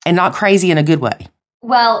 And not crazy in a good way.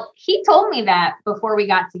 Well, he told me that before we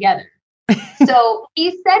got together. So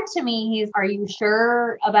he said to me, are you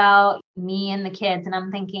sure about me and the kids? And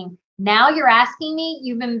I'm thinking, now you're asking me,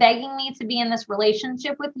 you've been begging me to be in this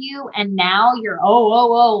relationship with you. And now you're,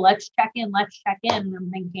 let's check in. And I'm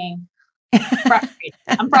thinking,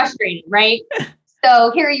 I'm frustrated, right?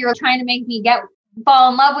 So here you're trying to make me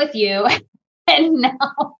fall in love with you. And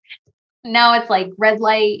now it's like red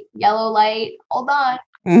light, yellow light, hold on.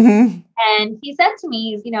 Mm-hmm. And he said to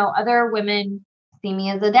me, other women see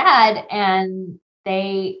me as a dad and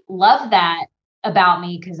they love that about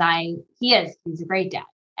me because he's a great dad.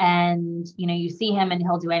 And, you see him and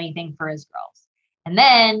he'll do anything for his girls. And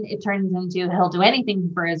then it turns into he'll do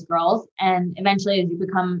anything for his girls. And eventually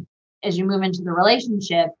as you move into the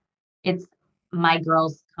relationship, it's my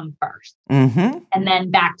girls come first. Mm-hmm. And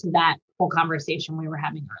then back to that whole conversation we were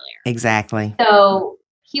having earlier. Exactly. So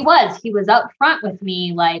he was up front with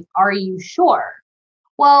me, like, are you sure?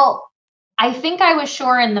 Well, I think I was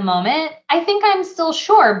sure in the moment. I think I'm still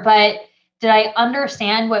sure, but did I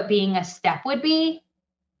understand what being a step would be?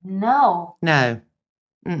 No. No.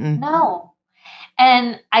 Mm-mm. No.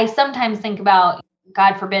 And I sometimes think about,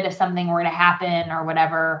 God forbid, if something were to happen or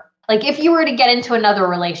whatever, like if you were to get into another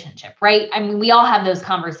relationship, right? I mean, we all have those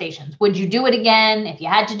conversations. Would you do it again? If you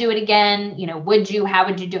had to do it again, would you, how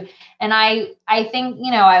would you do it? And I think,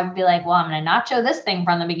 I would be like, well, I'm going to nacho this thing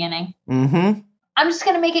from the beginning. Mm-hmm. I'm just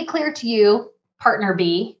going to make it clear to you, partner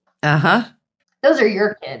B. Uh-huh. Those are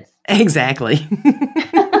your kids. Exactly.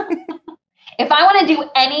 If I want to do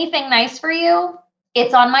anything nice for you,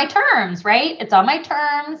 it's on my terms, right? It's on my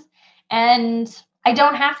terms and I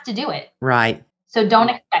don't have to do it. Right. So don't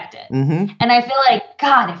expect it. Mm-hmm. And I feel like,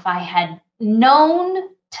 God, if I had known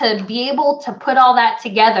to be able to put all that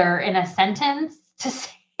together in a sentence to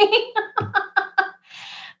say,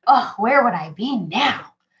 where would I be now?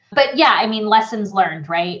 But yeah, I mean, lessons learned,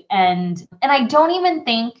 right? And I don't even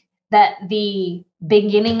think that the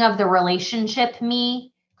beginning of the relationship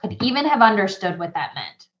me could even have understood what that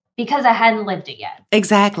meant because I hadn't lived it yet.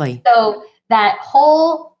 Exactly. So that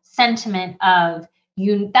whole sentiment of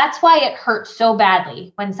that's why it hurts so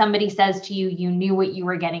badly when somebody says to you, you knew what you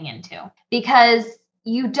were getting into, because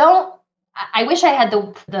I wish I had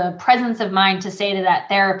the presence of mind to say to that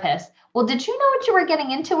therapist, well, did you know what you were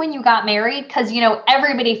getting into when you got married? Because,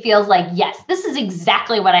 everybody feels like, yes, this is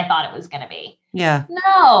exactly what I thought it was going to be. Yeah.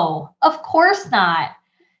 No, of course not.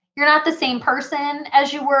 You're not the same person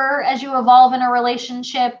as you were as you evolve in a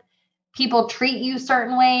relationship. People treat you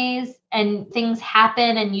certain ways and things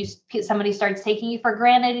happen and somebody starts taking you for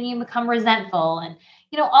granted and you become resentful. And,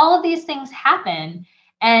 all of these things happen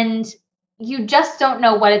and you just don't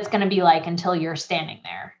know what it's going to be like until you're standing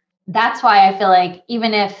there. That's why I feel like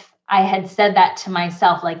even if I had said that to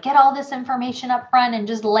myself, like, get all this information up front and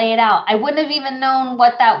just lay it out, I wouldn't have even known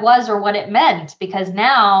what that was or what it meant, because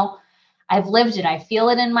now I've lived it. I feel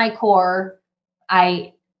it in my core.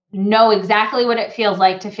 I know exactly what it feels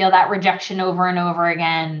like to feel that rejection over and over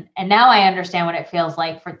again. And now I understand what it feels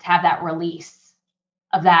like to have that release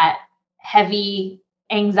of that heavy,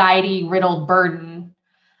 anxiety riddled burden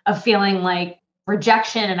of feeling like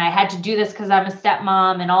rejection. And I had to do this because I'm a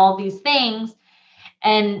stepmom and all these things.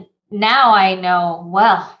 And now I know,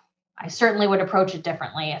 well, I certainly would approach it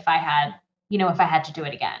differently if I had to do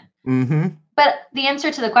it again. Mm-hmm. But the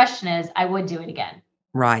answer to the question is I would do it again.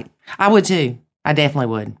 Right. I would too. I definitely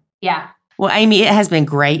would. Yeah. Well, Amy, it has been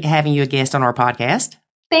great having you a guest on our podcast.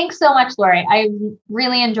 Thanks so much, Lori. I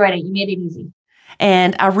really enjoyed it. You made it easy.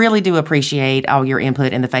 And I really do appreciate all your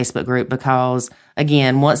input in the Facebook group because,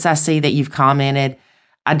 again, once I see that you've commented,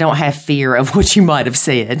 I don't have fear of what you might have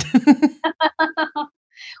said.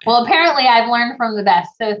 Well, apparently I've learned from the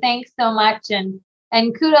best. So thanks so much. And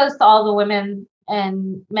kudos to all the women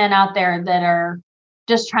and men out there that are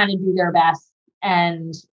just trying to do their best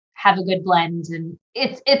and have a good blend. And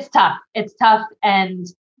it's tough. It's tough.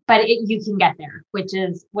 But you can get there, which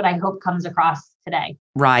is what I hope comes across today.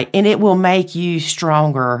 Right. And it will make you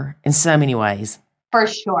stronger in so many ways. For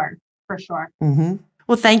sure. For sure. Mm-hmm.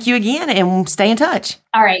 Well, thank you again and stay in touch.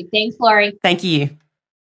 All right. Thanks, Lori. Thank you.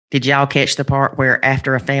 Did y'all catch the part where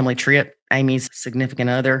after a family trip, Amy's significant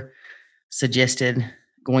other suggested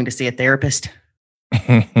going to see a therapist?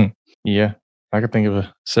 Yeah. I could think of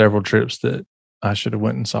several trips that I should have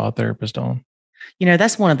went and saw a therapist on.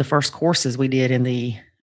 That's one of the first courses we did in the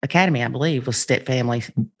academy, I believe, was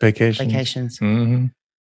Stepfamily vacations. Mm-hmm.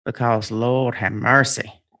 Because Lord have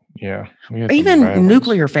mercy. Yeah. Even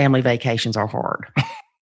nuclear family vacations are hard.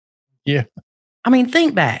 Yeah. I mean,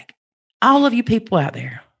 think back. All of you people out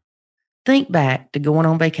there, think back to going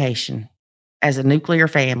on vacation as a nuclear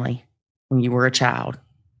family when you were a child.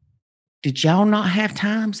 Did y'all not have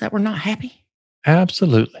times that were not happy?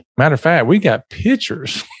 Absolutely. Matter of fact, we got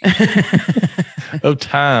pictures of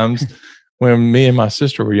times when me and my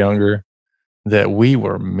sister were younger that we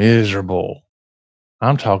were miserable.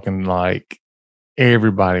 I'm talking like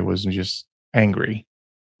everybody was just angry.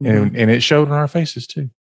 And it showed on our faces too.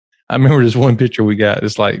 I remember this one picture we got.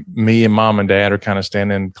 It's like me and mom and dad are kind of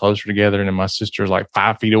standing closer together. And then my sister's like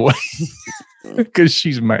 5 feet away because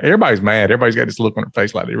she's mad. Everybody's mad. Everybody's got this look on their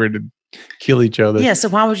face like they're ready to kill each other. Yeah. So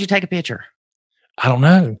why would you take a picture? I don't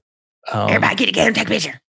know. Everybody get together and take a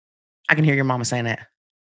picture. I can hear your mama saying that.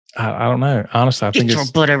 I don't know. Honestly, I think get your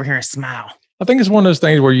butt over here and smile. I think it's one of those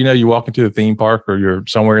things where, you walk into the theme park or you're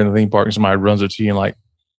somewhere in the theme park and somebody runs up to you and like,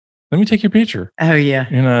 let me take your picture. Oh, yeah.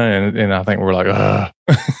 And I think we're like,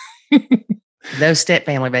 Those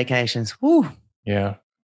stepfamily vacations. Whew. Yeah.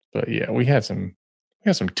 But yeah, we had some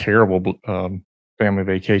terrible family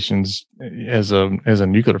vacations as a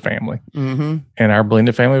nuclear family. Mm-hmm. And our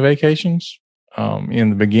blended family vacations in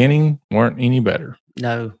the beginning weren't any better.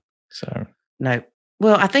 No. So. No.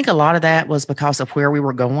 Well, I think a lot of that was because of where we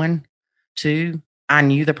were going to. I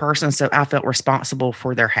knew the person, so I felt responsible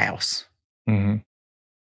for their house. Mm-hmm.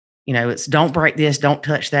 It's don't break this, don't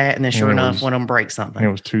touch that. And then sure enough, one of them breaks something. It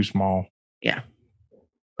was too small. Yeah.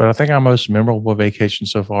 But I think our most memorable vacation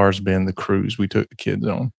so far has been the cruise we took the kids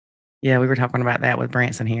on. Yeah, we were talking about that with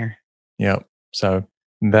Branson here. Yep. So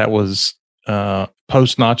that was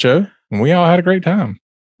post Nacho, and we all had a great time.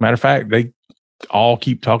 Matter of fact, they all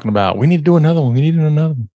keep talking about, we need to do another one. We need to do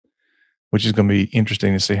another one, which is going to be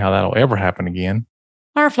interesting to see how that'll ever happen again.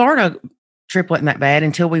 Our Florida trip wasn't that bad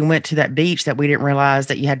until we went to that beach that we didn't realize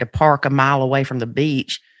that you had to park a mile away from the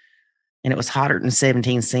beach. And it was hotter than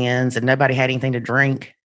 17 cents and nobody had anything to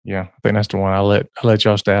drink. Yeah, I think that's the one I let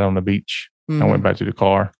y'all stay out on the beach. Mm-hmm. I went back to the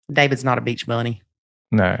car. David's not a beach bunny.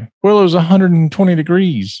 No. Well, it was 120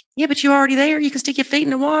 degrees. Yeah, but you're already there. You can stick your feet in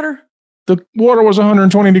the water. The water was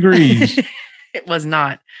 120 degrees. It was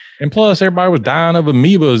not. And plus, everybody was dying of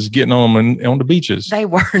amoebas getting on them on the beaches. They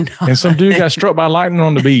were not. And some dude got struck by lightning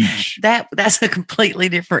on the beach. That's a completely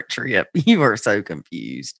different trip. You are so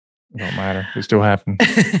confused. It don't matter. It still happened.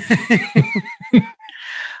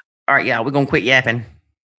 All right, y'all. We're going to quit yapping.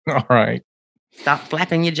 All right. Stop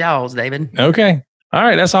flapping your jaws, David. Okay. All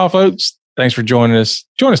right. That's all, folks. Thanks for joining us.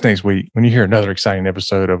 Join us next week when you hear another exciting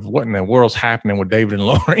episode of What in the World's Happening with David and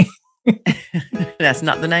Lori. That's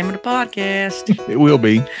not the name of the podcast. It will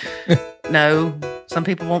be. No, some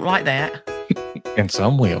people won't like that. And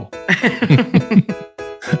some will.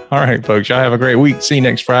 All right, folks. Y'all have a great week. See you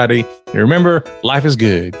next Friday. And remember, life is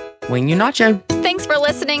good when you nacho. Thanks for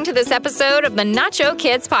listening to this episode of the Nacho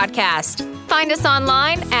Kids Podcast. Find us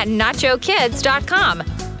online at nachokids.com.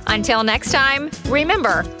 Until next time,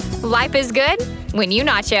 remember, life is good when you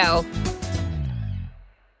nacho.